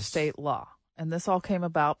under Yes. state law. And this all came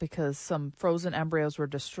about because some frozen embryos were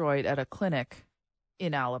destroyed at a clinic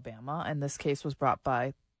in Alabama, and this case was brought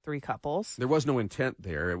by 3 couples. There was no intent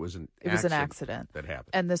there. It was an accident that happened.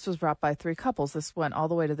 And this was brought by 3 couples. This went all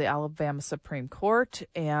the way to the Alabama Supreme Court,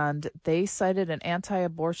 and they cited an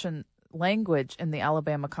anti-abortion language in the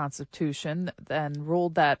Alabama Constitution, then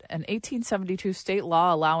ruled that an 1872 state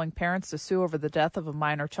law allowing parents to sue over the death of a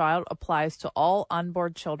minor child applies to all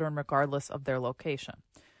unborn children regardless of their location.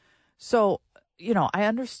 So, I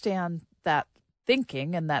understand that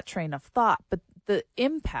thinking and that train of thought, but the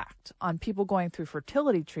impact on people going through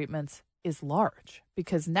fertility treatments is large,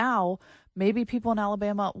 because now maybe people in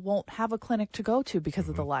Alabama won't have a clinic to go to because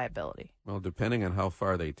of the liability. Well, depending on how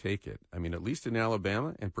far they take it. I mean, at least in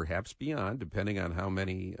Alabama and perhaps beyond, depending on how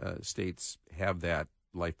many states have that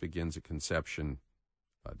life begins at conception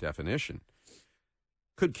definition,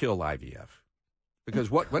 could kill IVF. Because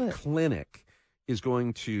what clinic is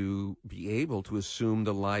going to be able to assume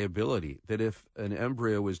the liability that if an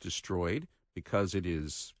embryo is destroyed because it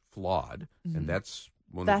is flawed, and that's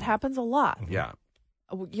that happens a lot. Yeah.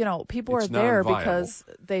 People It's are there non-viable. because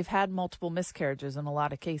they've had multiple miscarriages in a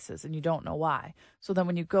lot of cases, and you don't know why. So then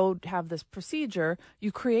when you go have this procedure,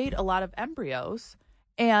 you create a lot of embryos,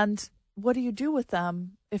 and what do you do with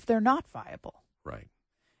them if they're not viable? Right.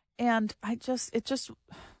 And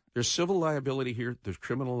There's civil liability here. There's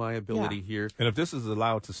criminal liability here. And if this is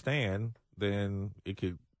allowed to stand, then it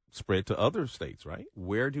could spread to other states, right?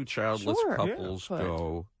 Where do childless Sure. couples Yeah.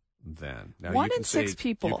 go then? Now, 1 you can in say 6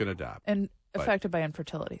 people you can adopt. But- affected by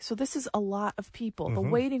infertility. So this is a lot of people. The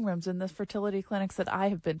Mhm. waiting rooms in the fertility clinics that I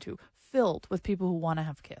have been to filled with people who want to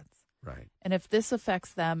have kids. Right. And if this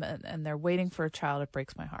affects them and they're waiting for a child, it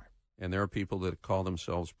breaks my heart. And there are people that call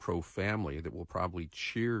themselves pro-family that will probably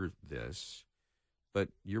cheer this, but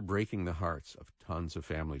you're breaking the hearts of tons of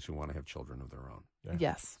families who want to have children of their own.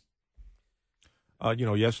 Yes.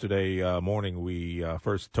 Yesterday morning, we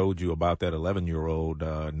first told you about that 11-year-old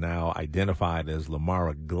now identified as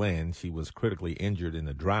Lamara Glenn. She was critically injured in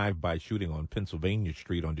a drive-by shooting on Pennsylvania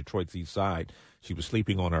Street on Detroit's east side. She was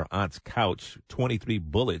sleeping on her aunt's couch. 23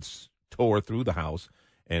 bullets tore through the house,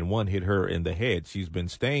 and one hit her in the head. She's been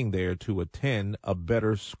staying there to attend a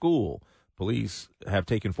better school. Police have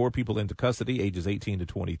taken 4 people into custody, ages 18 to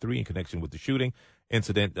 23, in connection with the shooting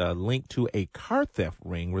incident linked to a car theft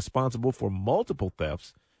ring responsible for multiple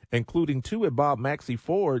thefts, including 2 at Bob Maxey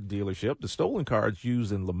Ford dealership, the stolen cars used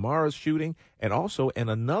in Lamara's shooting, and also in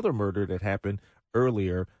another murder that happened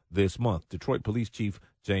earlier this month. Detroit Police Chief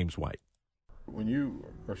James White. When you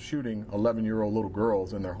are shooting 11-year-old little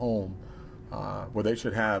girls in their home where they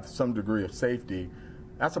should have some degree of safety,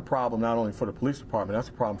 that's a problem not only for the police department, that's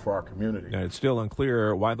a problem for our community. Now, it's still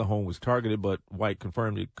unclear why the home was targeted, but White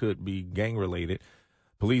confirmed it could be gang-related.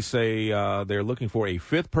 Police say they're looking for a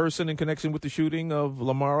 5th person in connection with the shooting of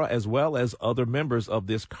Lamara, as well as other members of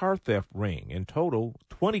this car theft ring. In total,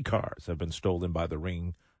 20 cars have been stolen by the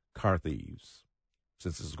ring car thieves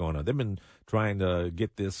since this is going on. They've been trying to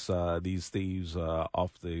get these thieves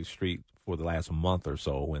off the street for the last month or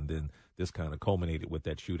so, and then this kind of culminated with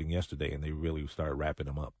that shooting yesterday, and they really started wrapping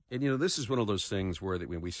them up. And, this is one of those things where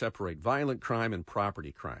when we separate violent crime and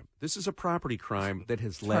property crime. This is a property crime that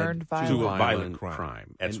has led to a violent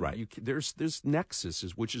crime. That's and right. There's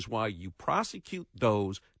nexuses, which is why you prosecute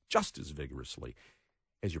those just as vigorously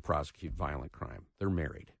as you prosecute violent crime. They're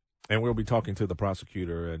married. And we'll be talking to the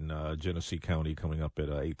prosecutor in Genesee County coming up at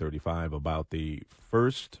 8:35 about the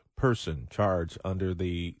first person charged under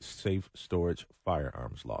the safe storage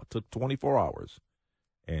firearms law. It took 24 hours,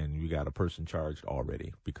 and you got a person charged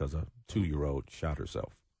already because a 2-year-old shot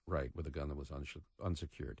herself. Right, with a gun that was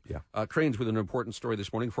unsecured. Yeah. Cranes with an important story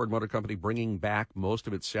this morning. Ford Motor Company bringing back most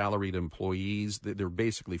of its salaried employees. They're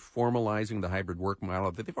basically formalizing the hybrid work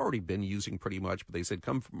model that they've already been using pretty much, but they said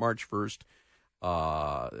come March 1st,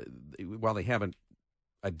 while they haven't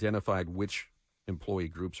identified which employee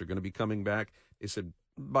groups are going to be coming back, they said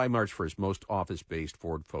by March 1st, most office-based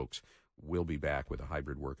Ford folks will be back with a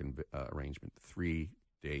hybrid work arrangement, 3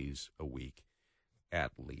 days a week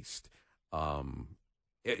at least.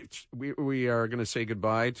 We are going to say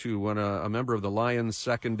goodbye to a member of the Lions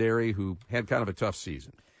secondary who had kind of a tough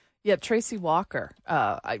season. Yeah, Tracy Walker.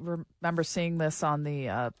 I remember seeing this on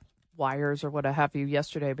the wires or what have you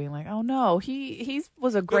yesterday, being like, oh no, he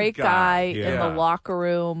was a great guy in the locker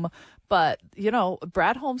room. But,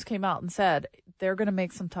 Brad Holmes came out and said they're going to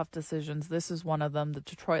make some tough decisions. This is one of them. The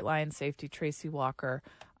Detroit Lions safety, Tracy Walker,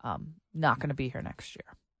 not going to be here next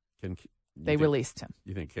year. They released him.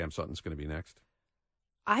 You think Cam Sutton's going to be next?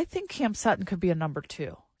 I think Cam Sutton could be a number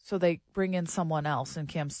 2. So they bring in someone else, and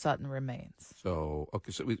Cam Sutton remains. So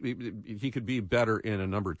he could be better in a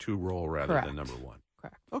number 2 role rather than number 1.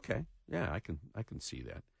 Correct. Okay, yeah, I can see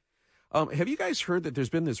that. Have you guys heard that there's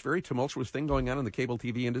been this very tumultuous thing going on in the cable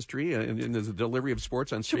TV industry in the delivery of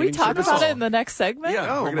sports on Should we streaming talk services? about it in the next segment?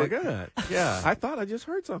 Yeah. Oh, we're my gonna- God. Yeah. I thought I just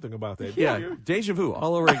heard something about that. Yeah, deja vu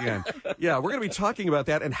all over again. Yeah, we're going to be talking about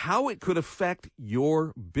that and how it could affect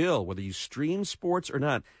your bill, whether you stream sports or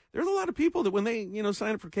not. There's a lot of people that when they,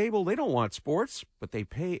 sign up for cable, they don't want sports, but they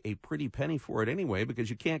pay a pretty penny for it anyway because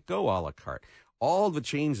you can't go a la carte. All the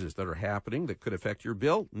changes that are happening that could affect your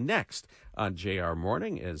bill next on JR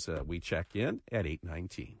Morning as we check in at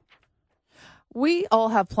 8:19. We all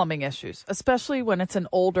have plumbing issues, especially when it's an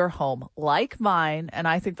older home like mine. And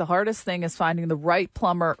I think the hardest thing is finding the right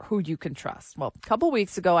plumber who you can trust. Well, a couple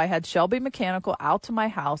weeks ago, I had Shelby Mechanical out to my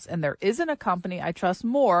house, and there isn't a company I trust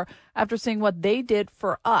more after seeing what they did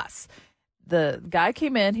for us. The guy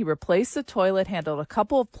came in, he replaced the toilet, handled a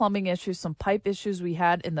couple of plumbing issues, some pipe issues we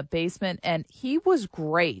had in the basement, and he was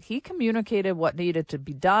great. He communicated what needed to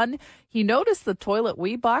be done. He noticed the toilet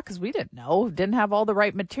we bought, because we didn't have all the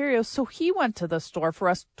right materials, so he went to the store for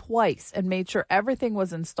us twice and made sure everything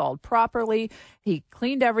was installed properly. He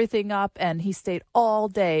cleaned everything up, and he stayed all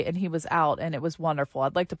day, and he was out, and it was wonderful.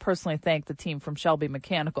 I'd like to personally thank the team from Shelby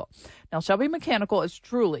Mechanical. Now, Shelby Mechanical is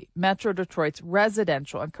truly Metro Detroit's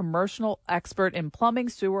residential and commercial expert in plumbing,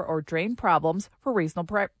 sewer, or drain problems for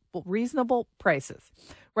reasonable prices.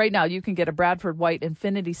 Right now, you can get a Bradford White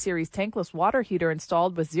Infinity Series tankless water heater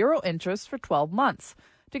installed with 0 interest for 12 months.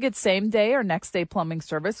 To get same-day or next-day plumbing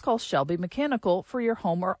service, call Shelby Mechanical for your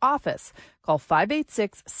home or office. Call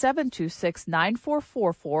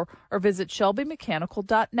 586-726-9444 or visit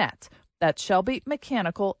shelbymechanical.net. That's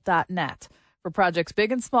shelbymechanical.net. For projects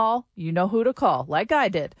big and small, you know who to call, like I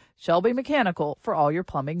did. Shelby Mechanical for all your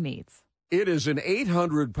plumbing needs. It is an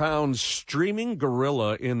 800-pound streaming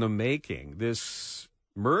gorilla in the making. This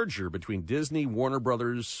merger between Disney, Warner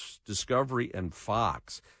Brothers, Discovery, and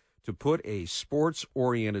Fox to put a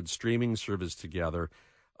sports-oriented streaming service together,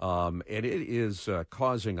 and it is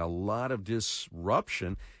causing a lot of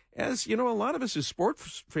disruption. As you know, a lot of us as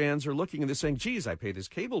sports fans are looking at this saying, geez, I pay this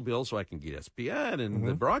cable bill so I can get ESPN and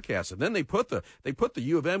the broadcast. And then they put the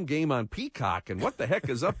U of M game on Peacock, and what the heck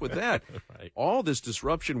is up with that? Right. All this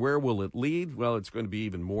disruption, where will it lead? Well, it's going to be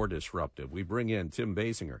even more disruptive. We bring in Tim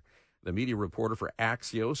Basinger, the media reporter for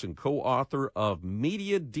Axios and co-author of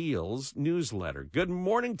Media Deals newsletter. Good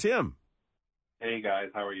morning, Tim. Hey, guys.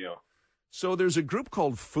 How are you? So there's a group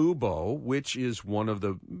called Fubo, which is one of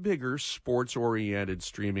the bigger sports-oriented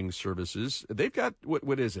streaming services. They've got,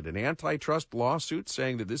 what is it, an antitrust lawsuit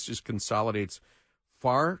saying that this just consolidates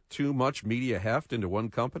far too much media heft into one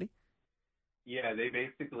company? Yeah, they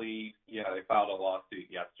filed a lawsuit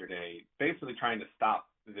yesterday, basically trying to stop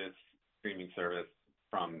this streaming service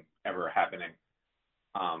from ever happening.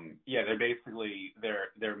 They're basically,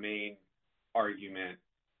 their main argument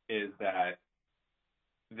is that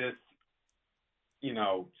this,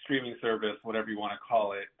 streaming service, whatever you want to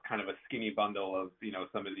call it, kind of a skinny bundle of,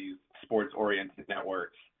 some of these sports-oriented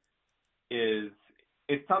networks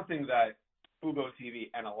it's something that Fubo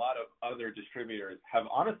TV and a lot of other distributors have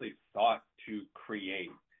honestly sought to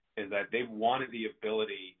create, is that they've wanted the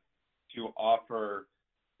ability to offer,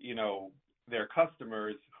 their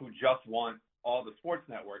customers who just want all the sports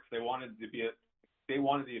networks, they wanted the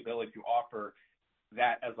ability to offer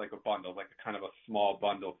that as like a bundle, like a kind of a small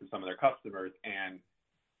bundle for some of their customers, and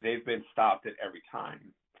they've been stopped at every time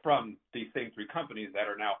from these same three companies that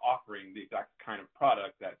are now offering the exact kind of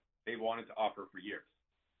product that they wanted to offer for years.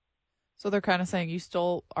 So they're kind of saying you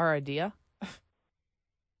stole our idea?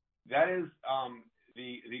 That is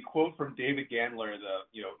the quote from David Gandler,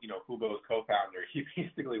 Fubo's co-founder. He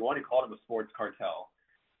basically, he called him a sports cartel.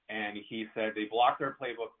 And he said they blocked our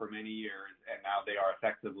playbook for many years, and now they are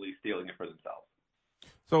effectively stealing it for themselves.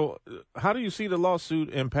 So how do you see the lawsuit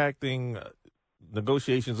impacting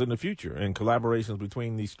negotiations in the future and collaborations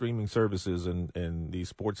between these streaming services and these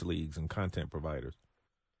sports leagues and content providers?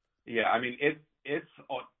 Yeah, I mean,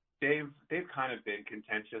 they've kind of been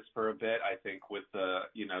contentious for a bit, I think, with the,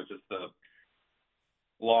 just the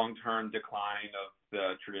long-term decline of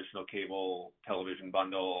the traditional cable television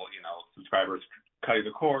bundle, subscribers cutting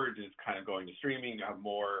the cord, is kind of going to streaming. You have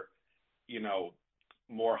more,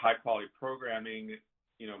 more high-quality programming,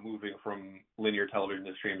 moving from linear television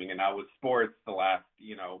to streaming. And now with sports, the last,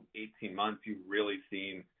 18 months, you've really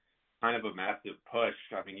seen kind of a massive push.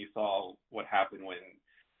 I mean, you saw what happened when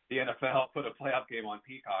the NFL put a playoff game on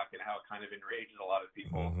Peacock and how it kind of enraged a lot of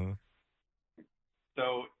people. Mm-hmm.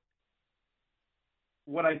 So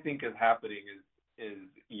what I think is happening is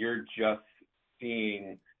you're just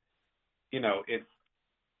seeing,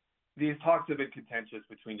 these talks have been contentious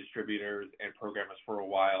between distributors and programmers for a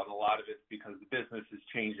while, and a lot of it's because the business is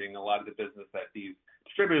changing. A lot of the business that these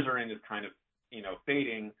distributors are in is kind of,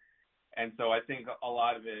 fading. And so I think a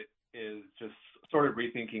lot of it is just sort of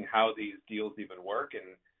rethinking how these deals even work.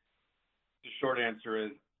 And the short answer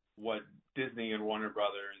is what Disney and Warner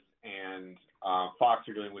Brothers and Fox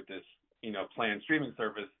are doing with this, planned streaming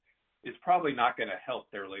service is probably not going to help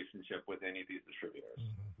their relationship with any of these distributors.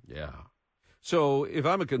 Yeah. So if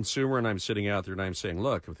I'm a consumer and I'm sitting out there and I'm saying,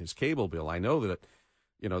 look, with this cable bill, I know that,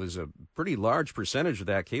 there's a pretty large percentage of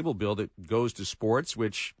that cable bill that goes to sports,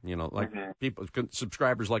 which, like people,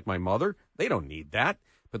 subscribers like my mother, they don't need that,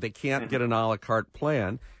 but they can't get an a la carte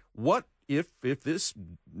plan. What if this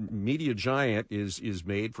media giant is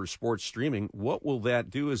made for sports streaming, what will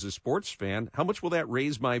that do as a sports fan? How much will that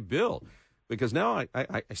raise my bill? Because now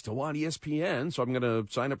I still want ESPN, so I'm going to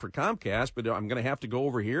sign up for Comcast, but I'm going to have to go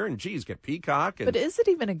over here and, get Peacock. But is it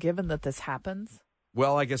even a given that this happens?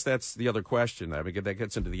 Well, I guess that's the other question. I mean, that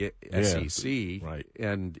gets into the SEC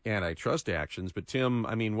and antitrust actions. But, Tim,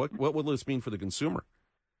 I mean, what will this mean for the consumer?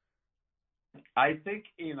 I think,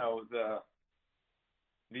 the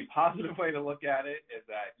positive way to look at it is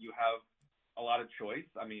that you have a lot of choice.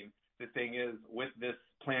 I mean, the thing is, with this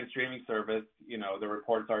planned streaming service, the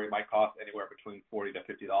reports are it might cost anywhere between $40 to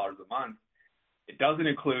 $50 a month. It doesn't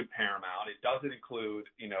include Paramount. It doesn't include,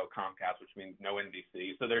 Comcast, which means no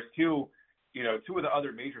NBC. So there's two of the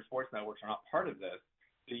other major sports networks are not part of this.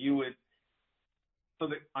 So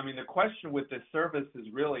the question with this service is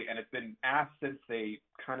really, and it's been asked since they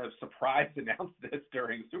kind of surprise announced this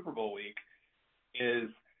during Super Bowl week, is,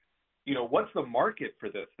 what's the market for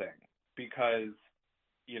this thing? Because,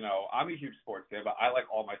 I'm a huge sports fan, but I like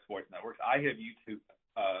all my sports networks. I have YouTube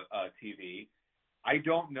TV. I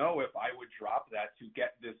don't know if I would drop that to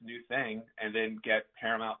get this new thing and then get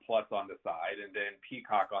Paramount Plus on the side and then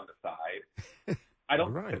Peacock on the side. I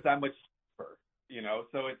don't think it's that much cheaper,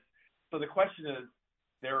 So the question is,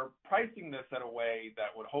 they're pricing this in a way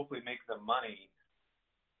that would hopefully make them money,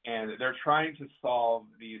 and they're trying to solve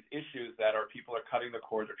these issues that people are cutting the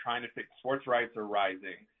cords, they're trying to fix sports rights are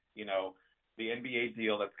rising. The NBA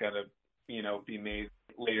deal that's going to, be made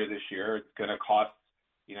later this year, it's going to cost,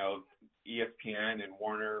 ESPN and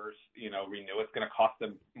Warner's, renew. It's going to cost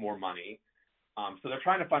them more money. So they're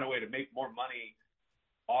trying to find a way to make more money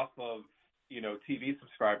off of, TV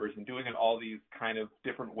subscribers and doing it all these kind of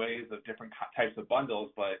different ways of different types of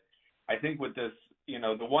bundles. But I think with this,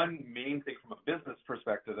 the one main thing from a business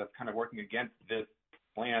perspective that's kind of working against this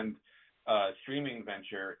planned streaming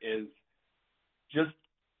venture is just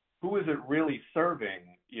who is it really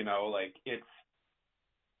serving? It's,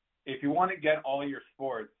 if you want to get all your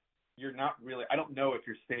sports, you're not really, I don't know if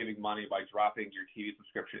you're saving money by dropping your TV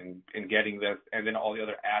subscription and getting this and then all the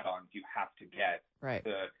other add-ons you have to get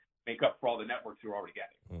to make up for all the networks you're already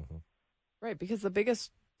getting. Mm-hmm. Right, because the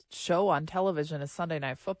biggest show on television is Sunday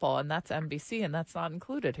Night Football, and that's NBC, and that's not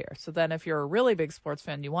included here. So then if you're a really big sports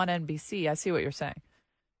fan, you want NBC. I see what you're saying.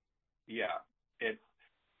 Yeah.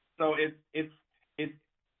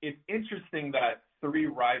 It's interesting that three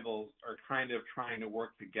rivals are kind of trying to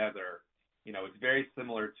work together. It's very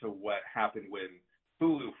similar to what happened when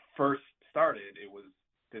Hulu first started. It was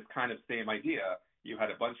this kind of same idea. You had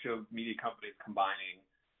a bunch of media companies combining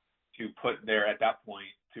to put their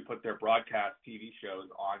broadcast TV shows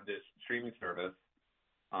on this streaming service.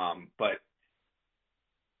 But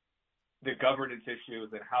the governance issues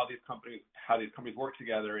and how these companies work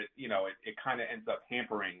together, it kind of ends up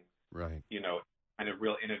hampering, kind of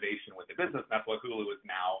real innovation with the business. And that's what Hulu is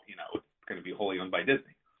now, it's going to be wholly owned by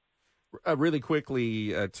Disney. Really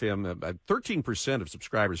quickly, Tim, 13% of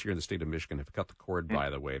subscribers here in the state of Michigan have cut the cord, by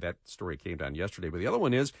the way. That story came down yesterday. But the other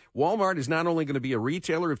one is Walmart is not only going to be a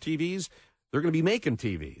retailer of TVs, they're going to be making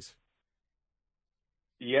TVs.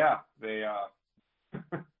 Yeah, they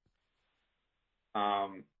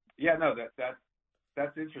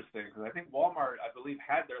that's interesting, because I think Walmart, I believe,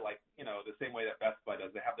 had their the same way that Best Buy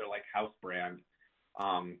does. They have their house brand,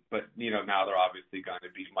 but now they're obviously going to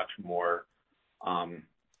be much more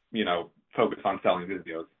focused on selling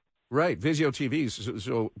Vizios. Right, Vizio TVs.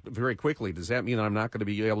 So very quickly, does that mean I'm not going to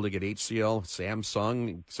be able to get HCL,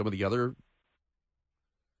 Samsung, some of the other?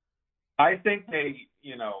 I think they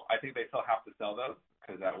still have to sell those,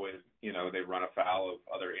 because that would, they run afoul of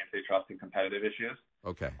other antitrust and competitive issues.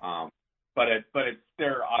 Okay. But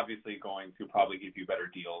they're obviously going to probably give you better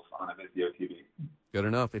deals on a Vizio TV. Good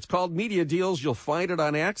enough. It's called Media Deals. You'll find it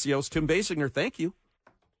on Axios. Tim Basinger, thank you.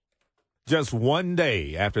 Just one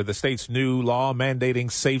day after the state's new law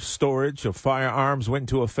mandating safe storage of firearms went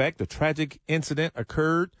into effect, a tragic incident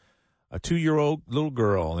occurred A 2-year-old little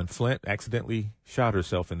girl in Flint accidentally shot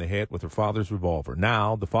herself in the head with her father's revolver.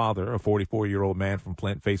 Now, the father, a 44-year-old man from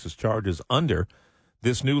Flint, faces charges under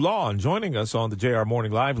this new law. And joining us on the JR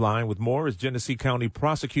Morning Live line with more is Genesee County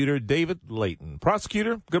Prosecutor David Layton.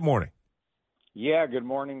 Prosecutor, good morning. Yeah, good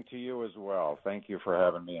morning to you as well. Thank you for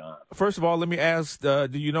having me on. First of all, let me ask, do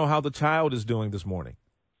you know how the child is doing this morning?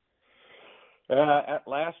 At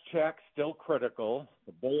last check, still critical.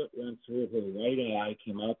 The bullet went through her right eye,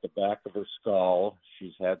 came out the back of her skull.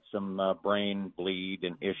 She's had some brain bleed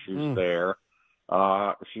and issues there.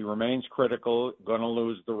 She remains critical, going to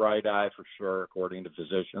lose the right eye for sure, according to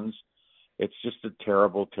physicians. It's just a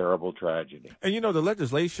terrible, terrible tragedy. And, the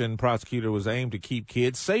legislation, prosecutor, was aimed to keep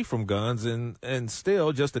kids safe from guns, and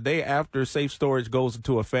still, just a day after safe storage goes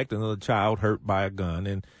into effect, another child hurt by a gun.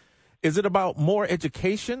 And is it about more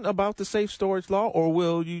education about the safe storage law, or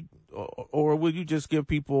will you just give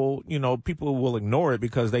people, people will ignore it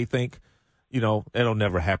because they think, it'll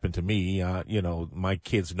never happen to me. My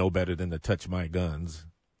kids know better than to touch my guns.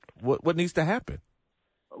 What needs to happen?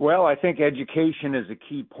 Well, I think education is a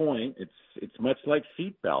key point. It's much like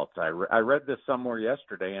seatbelts. I read this somewhere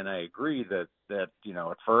yesterday, and I agree that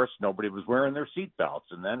at first nobody was wearing their seatbelts,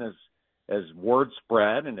 and then as word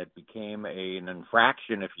spread and it became an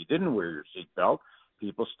infraction if you didn't wear your seatbelt,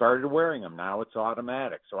 people started wearing them. Now it's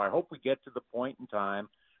automatic. So I hope we get to the point in time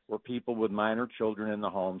where people with minor children in the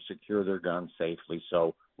home secure their guns safely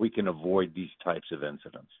so we can avoid these types of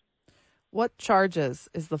incidents. What charges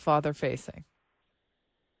is the father facing?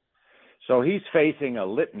 So he's facing a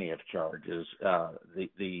litany of charges.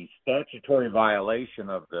 The statutory violation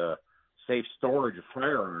of the safe storage of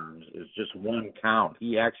firearms is just one count.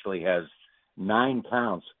 He actually has 9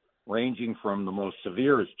 counts, ranging from the most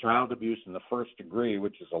severe is child abuse in the first degree,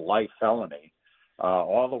 which is a life felony,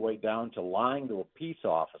 all the way down to lying to a peace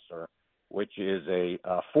officer, which is a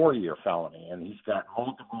 4-year felony. And he's got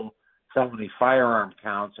multiple felony firearm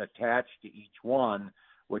counts attached to each one,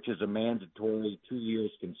 which is a mandatory 2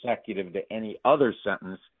 years consecutive to any other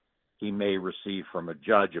sentence he may receive from a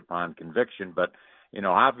judge upon conviction. But,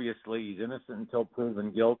 obviously he's innocent until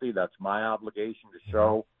proven guilty. That's my obligation to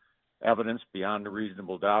show evidence beyond a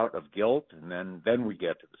reasonable doubt of guilt, and then we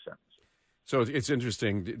get to the sentence. So it's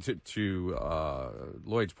interesting to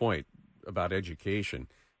Lloyd's point about education.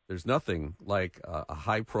 There's nothing like a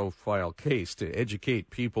high-profile case to educate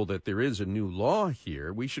people that there is a new law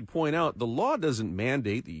here. We should point out the law doesn't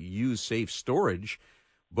mandate that you use safe storage,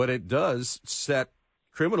 but it does set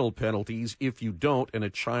criminal penalties if you don't and a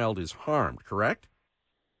child is harmed, correct?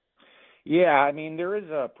 Yeah, I mean, there is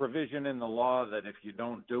a provision in the law that if you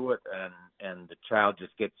don't do it and the child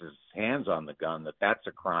just gets his hands on the gun, that's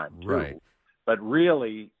a crime too. Right. But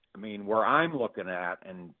really, I mean, where I'm looking at,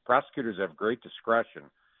 and prosecutors have great discretion,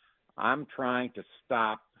 I'm trying to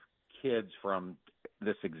stop kids from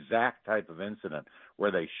this exact type of incident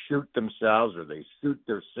where they shoot themselves or they shoot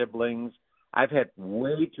their siblings. I've had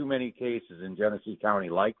way too many cases in Genesee County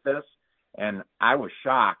like this, and I was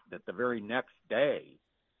shocked that the very next day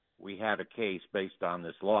we had a case based on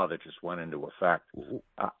this law that just went into effect.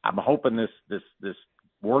 I'm hoping this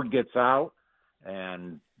word gets out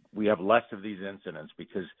and we have less of these incidents,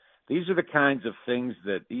 because these are the kinds of things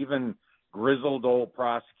that even grizzled old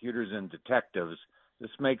prosecutors and detectives,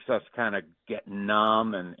 this makes us kind of get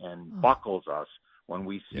numb and buckles us when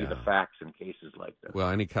we see the facts in cases like this. Well,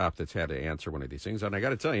 any cop that's had to answer one of these things, and I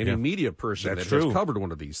got to tell you, any media person that true. has covered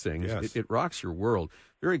one of these things, it rocks your world.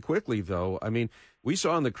 Very quickly, though, I mean, we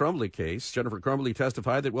saw in the Crumbly case, Jennifer Crumbly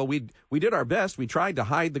testified that, well, we did our best. We tried to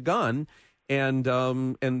hide the gun, and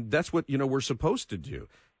that's what, we're supposed to do.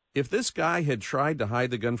 If this guy had tried to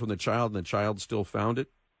hide the gun from the child and the child still found it,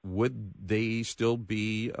 would they still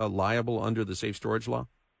be liable under the safe storage law?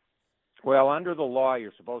 Well, under the law,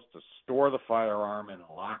 you're supposed to store the firearm in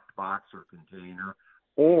a locked box or container,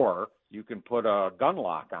 or you can put a gun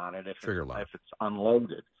lock on it if it's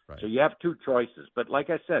unloaded. Right. So you have two choices. But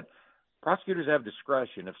like I said, prosecutors have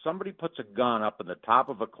discretion. If somebody puts a gun up in the top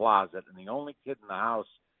of a closet and the only kid in the house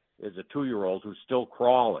is a 2-year-old who's still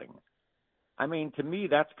crawling, I mean, to me,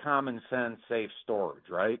 that's common sense, safe storage,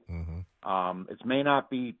 right? Mm-hmm. It may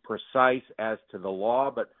not be precise as to the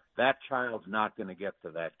law, but that child's not going to get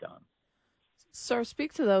to that gun. Sir,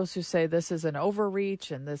 speak to those who say this is an overreach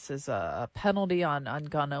and this is a penalty on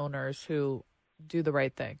gun owners who do the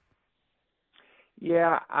right thing.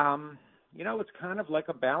 Yeah, it's kind of like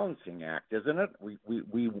a balancing act, isn't it? We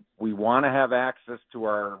want to have access to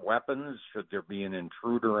our weapons should there be an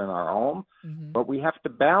intruder in our home, but we have to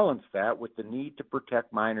balance that with the need to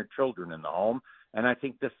protect minor children in the home. And I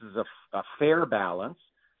think this is a fair balance.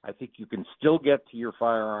 I think you can still get to your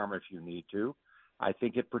firearm if you need to. I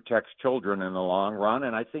think it protects children in the long run,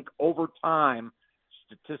 and I think over time,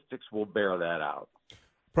 statistics will bear that out.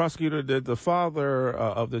 Prosecutor, did the father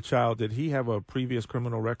of the child, did he have a previous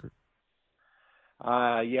criminal record?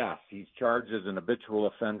 Yes, he's charged as an habitual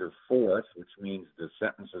offender fourth, which means the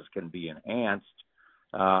sentences can be enhanced.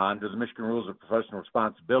 Under the Michigan Rules of Professional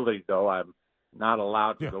Responsibility, though, I'm not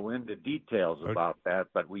allowed to go into details about that,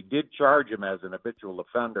 but we did charge him as an habitual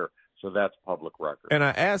offender, so that's public record. And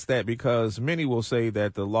I ask that because many will say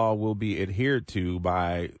that the law will be adhered to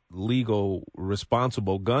by legal,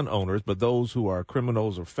 responsible gun owners, but those who are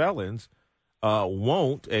criminals or felons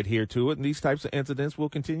won't adhere to it, and these types of incidents will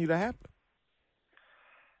continue to happen.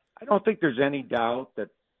 I don't think there's any doubt that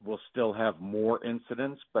we'll still have more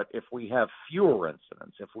incidents, but if we have fewer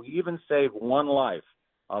incidents, if we even save one life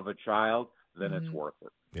of a child, then it's worth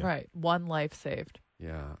it. Yeah. Right. One life saved.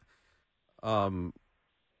 Yeah. I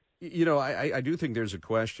do think there's a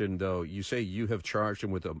question, though. You say you have charged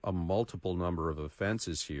him with a multiple number of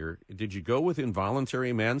offenses here. Did you go with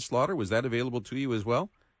involuntary manslaughter? Was that available to you as well?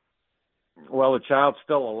 Well, the child's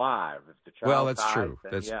still alive. If the child that's dies, true.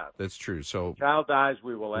 Then That's true. So if the child dies,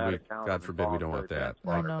 we will add a count. God forbid we don't want that.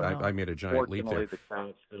 I made a giant leap there. Fortunately, the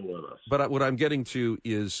child's still with us. But what I'm getting to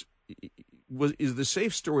is the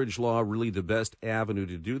safe storage law really the best avenue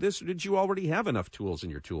to do this, or did you already have enough tools in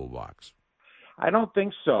your toolbox? I don't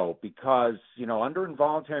think so, because, under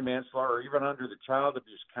involuntary manslaughter or even under the child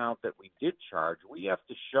abuse count that we did charge, we have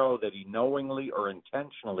to show that he knowingly or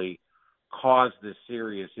intentionally caused this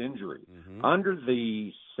serious injury. Mm-hmm. Under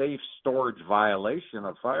the safe storage violation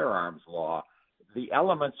of firearms law, the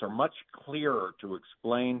elements are much clearer to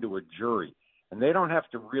explain to a jury, and they don't have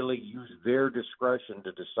to really use their discretion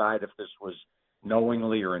to decide if this was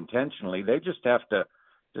knowingly or intentionally. They just have to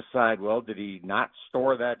decide, well, did he not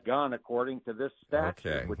store that gun according to this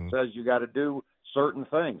statute, which says you got to do certain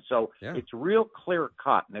things. So it's real clear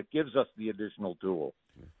cut, and it gives us the additional tool.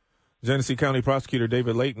 Genesee County Prosecutor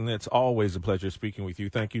David Layton, it's always a pleasure speaking with you.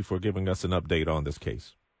 Thank you for giving us an update on this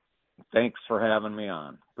case. Thanks for having me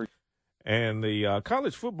on. And the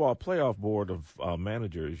College Football Playoff Board of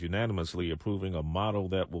Managers unanimously approving a model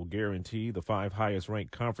that will guarantee the 5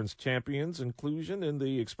 highest-ranked conference champions inclusion in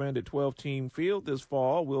the expanded 12-team field this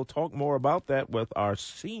fall. We'll talk more about that with our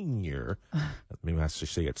senior, maybe I should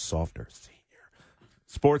say it softer, senior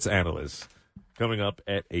sports analyst, coming up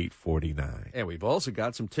at 8:49. And we've also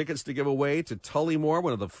got some tickets to give away to Tullymore,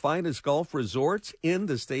 one of the finest golf resorts in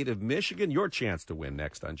the state of Michigan. Your chance to win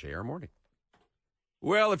next on JR Morning.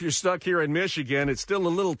 Well, if you're stuck here in Michigan, it's still a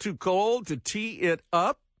little too cold to tee it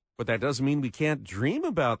up, but that doesn't mean we can't dream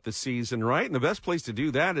about the season, right? And the best place to do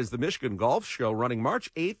that is the Michigan Golf Show, running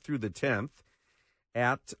March 8th through the 10th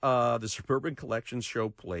at the Suburban Collections Show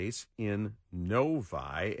Place in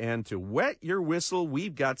Novi. And to wet your whistle,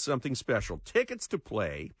 we've got something special. Tickets to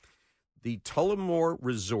play the Tullymore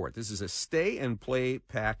Resort. This is a stay-and-play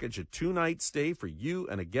package, a 2-night stay for you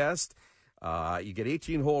and a guest. You get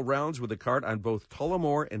 18-hole rounds with a cart on both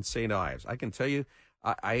Tullymore and St. Ives. I can tell you,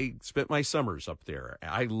 I spent my summers up there.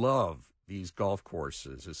 I love these golf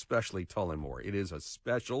courses, especially Tullymore. It is a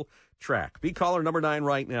special track. Be caller number 9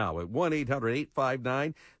 right now at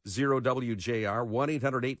 1-800-859-0WJR,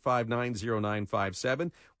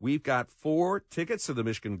 1-800-859-0957. We've got 4 tickets to the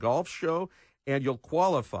Michigan Golf Show, and you'll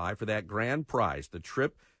qualify for that grand prize, the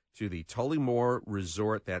trip to the Tullymore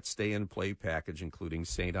Resort, that stay-and-play package, including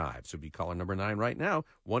St. Ives. So be caller number 9 right now,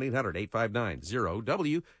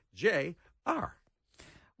 1-800-859-0WJR.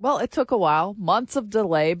 Well, it took a while, months of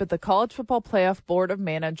delay, but the College Football Playoff Board of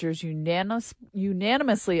Managers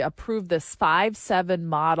unanimously approved this 5-7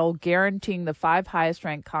 model, guaranteeing the 5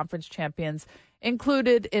 highest-ranked conference champions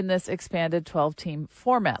included in this expanded 12-team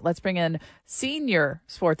format. Let's bring in senior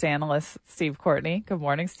sports analyst Steve Courtney. Good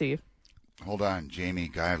morning, Steve. Hold on, Jamie,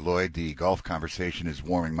 Guy, Lloyd. The golf conversation is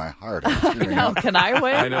warming my heart. No, can I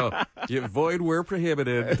win? I know. You avoid where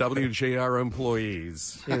prohibited, WJR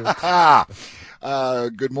employees.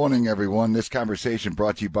 Good morning, everyone. This conversation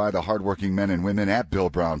brought to you by the hardworking men and women at Bill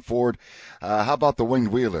Brown Ford. How about the Winged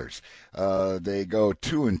Wheelers? They go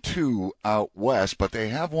 2-2 out west, but they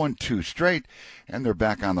have won 2 straight, and they're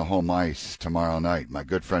back on the home ice tomorrow night. My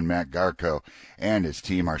good friend Matt Garco and his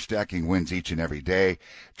team are stacking wins each and every day.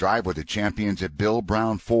 Drive with the champions at Bill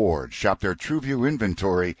Brown Ford. Shop their TrueView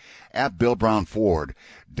inventory at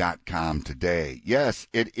BillBrownFord.com today. Yes,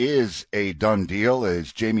 it is a done deal,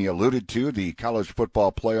 as Jamie alluded to. The College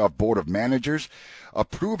Football Playoff Board of Managers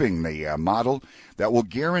approving the model that will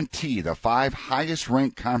guarantee the 5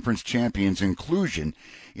 highest-ranked conference champions inclusion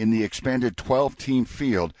in the expanded 12-team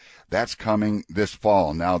field. That's coming this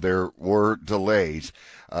fall. Now, there were delays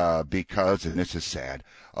because, and this is sad,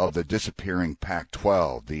 of the disappearing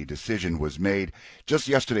Pac-12. The decision was made just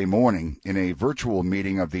yesterday morning in a virtual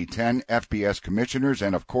meeting of the 10 FBS commissioners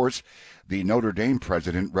and, of course, the Notre Dame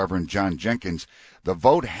president, Reverend John Jenkins. The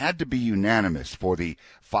vote had to be unanimous for the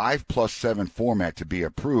 5+7 format to be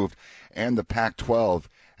approved, and the Pac-12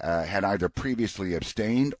 had either previously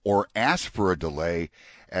abstained or asked for a delay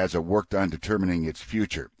as it worked on determining its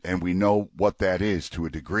future. And we know what that is to a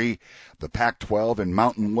degree. The Pac-12 and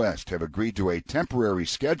Mountain West have agreed to a temporary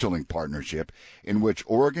scheduling partnership in which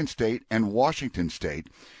Oregon State and Washington State,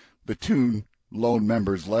 the two lone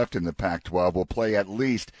members left in the Pac-12, will play at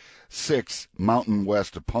least 6 Mountain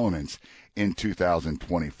West opponents in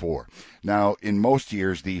 2024. Now, in most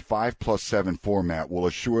years, the 5+7 format will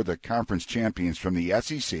assure the conference champions from the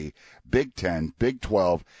SEC, Big Ten, Big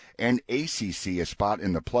 12, and ACC a spot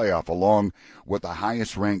in the playoff, along with the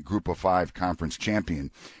highest-ranked Group of 5 conference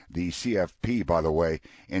champion. The CFP, by the way,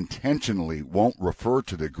 intentionally won't refer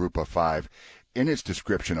to the Group of 5 in its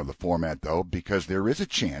description of the format, though, because there is a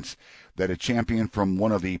chance that a champion from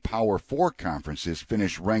one of the Power 4 conferences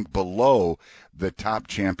finish ranked below the top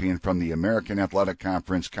champion from the American Athletic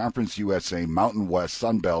Conference, Conference USA, Mountain West,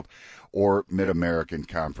 Sun Belt, or Mid-American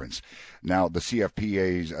Conference. Now, the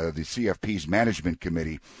CFP's management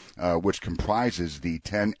committee, which comprises the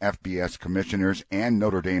 10 FBS commissioners and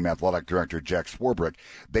Notre Dame athletic director Jack Swarbrick,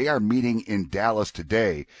 they are meeting in Dallas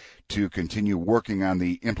today to continue working on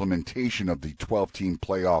the implementation of the 12-team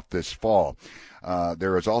playoff this fall.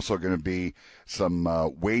 There is also going to be some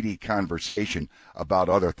weighty conversation about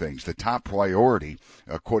other things. The top priority,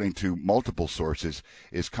 according to multiple sources,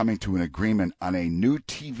 is coming to an agreement on a new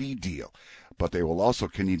TV deal. But they will also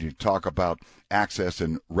continue to talk about access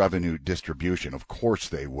and revenue distribution. Of course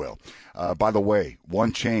they will. By the way,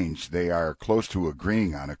 one change they are close to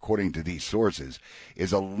agreeing on, according to these sources,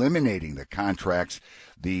 is eliminating the contracts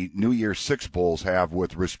the New Year's Six Bowls have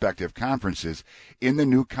with respective conferences in the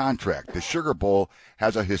new contract. The Sugar Bowl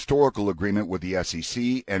has a historical agreement with the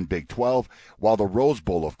SEC and Big 12, while the Rose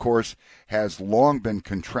Bowl, of course, has long been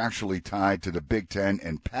contractually tied to the Big 10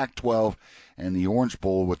 and Pac-12, and the Orange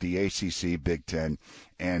Bowl with the ACC, Big 10,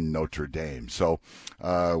 and Notre Dame. So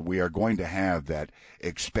we are going to have that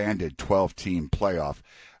expanded 12-team playoff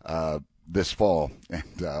this fall.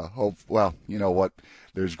 And well, you know what?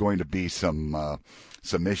 There's going to be some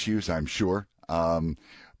issues, I'm sure.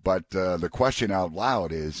 But the question out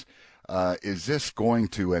loud is this going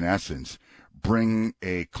to, in essence, bring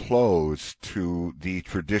a close to the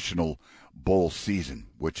traditional bowl season,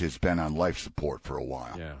 which has been on life support for a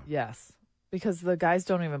while? Yeah. Yes, because the guys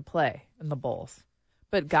don't even play in the bowls.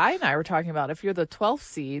 But Guy and I were talking about if you're the 12th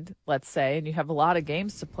seed, let's say, and you have a lot of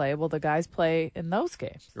games to play, well, the guys play in those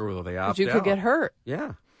games. Or will they opt out? You could get hurt.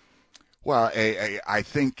 Yeah. Well, I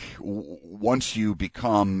think once you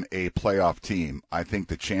become a playoff team, I think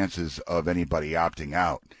the chances of anybody opting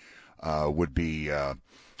out would be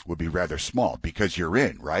rather small because you're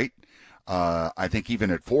in, right? I think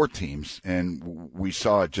even at 4 teams, and we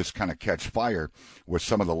saw it just kind of catch fire with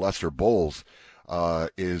some of the lesser bowls,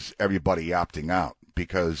 is everybody opting out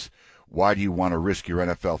because why do you want to risk your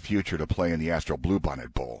NFL future to play in the Astro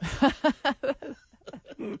Bluebonnet Bowl?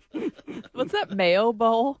 What's that, Mayo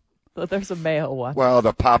Bowl? But there's a Mayo one. Well,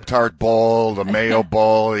 the Pop-Tart Bowl, the Mayo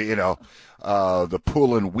Bowl, the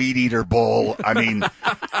Pool and Weed Eater Bowl. I mean,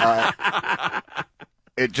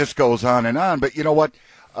 it just goes on and on. But you know what?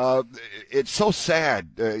 It's so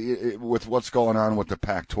sad with what's going on with the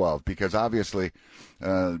Pac-12 because obviously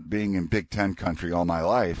being in Big Ten country all my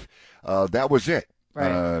life, that was it.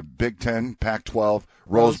 Right. Big Ten, Pac-12,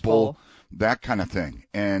 Rose Bowl, that kind of thing.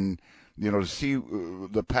 And, to see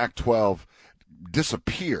the Pac-12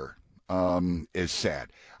 disappear is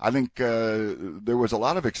sad. I think there was a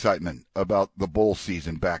lot of excitement about the bowl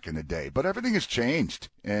season back in the day, but everything has changed.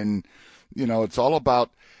 And, it's all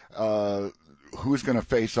about who's going to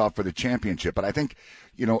face off for the championship. But I think,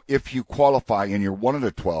 if you qualify and you're one of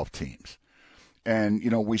the 12 teams, and,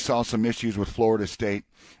 we saw some issues with Florida State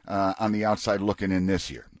on the outside looking in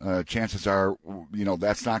this year. Chances are,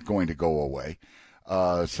 that's not going to go away.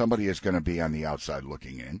 Somebody is going to be on the outside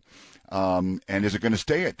looking in. And is it going to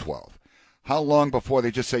stay at 12? How long before they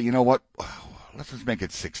just say, you know what, let's just make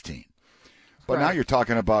it 16? But now you're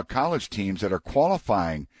talking about college teams that are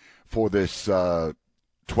qualifying for this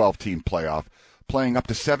 12-team playoff playing up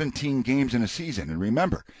to 17 games in a season. And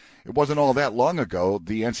remember, it wasn't all that long ago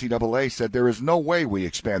the NCAA said there is no way we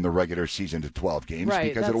expand the regular season to 12 games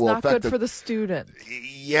because it will not affect good for the student.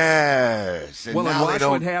 Yes. And well, now and watch they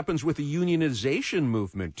don't... what happens with the unionization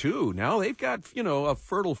movement, too. Now they've got, a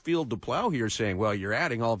fertile field to plow here saying, well, you're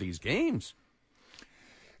adding all these games.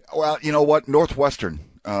 Well, you know what? Northwestern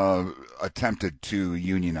attempted to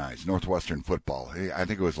unionize Northwestern football. I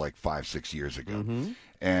think it was like 5-6 years ago. Mm-hmm.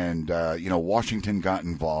 And, Washington got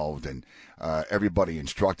involved and everybody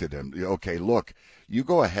instructed them, okay, look, you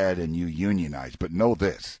go ahead and you unionize, but know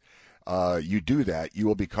this. You do that, you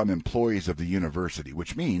will become employees of the university,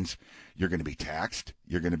 which means you're going to be taxed.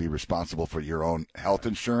 You're going to be responsible for your own health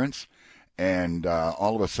insurance. And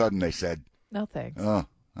all of a sudden they said, no thanks. Oh,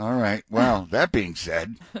 all right. Well, that being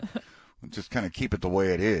said, we'll just kind of keep it the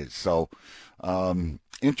way it is. So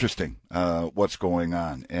interesting what's going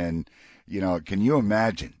on. And, can you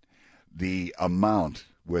imagine the amount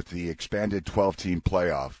with the expanded 12-team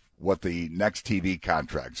playoff, what the next TV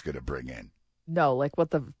contract's going to bring in? No, like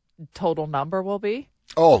what the total number will be?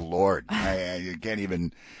 Oh, Lord. You can't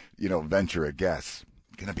even, venture a guess.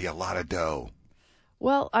 Going to be a lot of dough.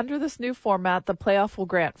 Well, under this new format, the playoff will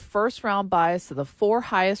grant first-round buys to the 4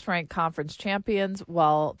 highest-ranked conference champions,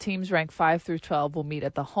 while teams ranked 5 through 12 will meet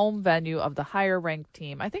at the home venue of the higher-ranked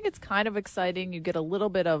team. I think it's kind of exciting. You get a little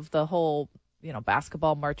bit of the whole,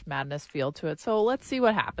 basketball March Madness feel to it. So let's see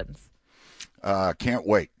what happens. Can't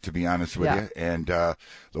wait, to be honest with you. And the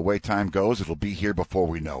way time goes, it'll be here before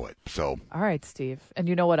we know it. So. All right, Steve. And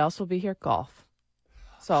you know what else will be here? Golf.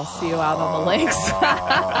 So I'll see you out on the links.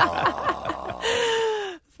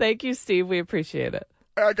 Thank you, Steve. We appreciate it.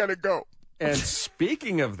 I got to go. And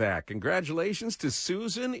speaking of that, congratulations to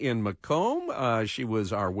Susan in Macomb. She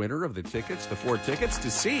was our winner of the 4 tickets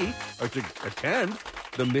to attend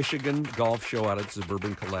the Michigan Golf Show out at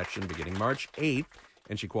Suburban Collection beginning March 8th.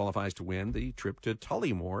 And she qualifies to win the trip to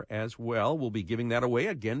Tullymore as well. We'll be giving that away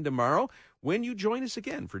again tomorrow when you join us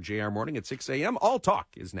again for JR Morning at 6 a.m. All Talk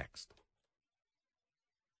is next.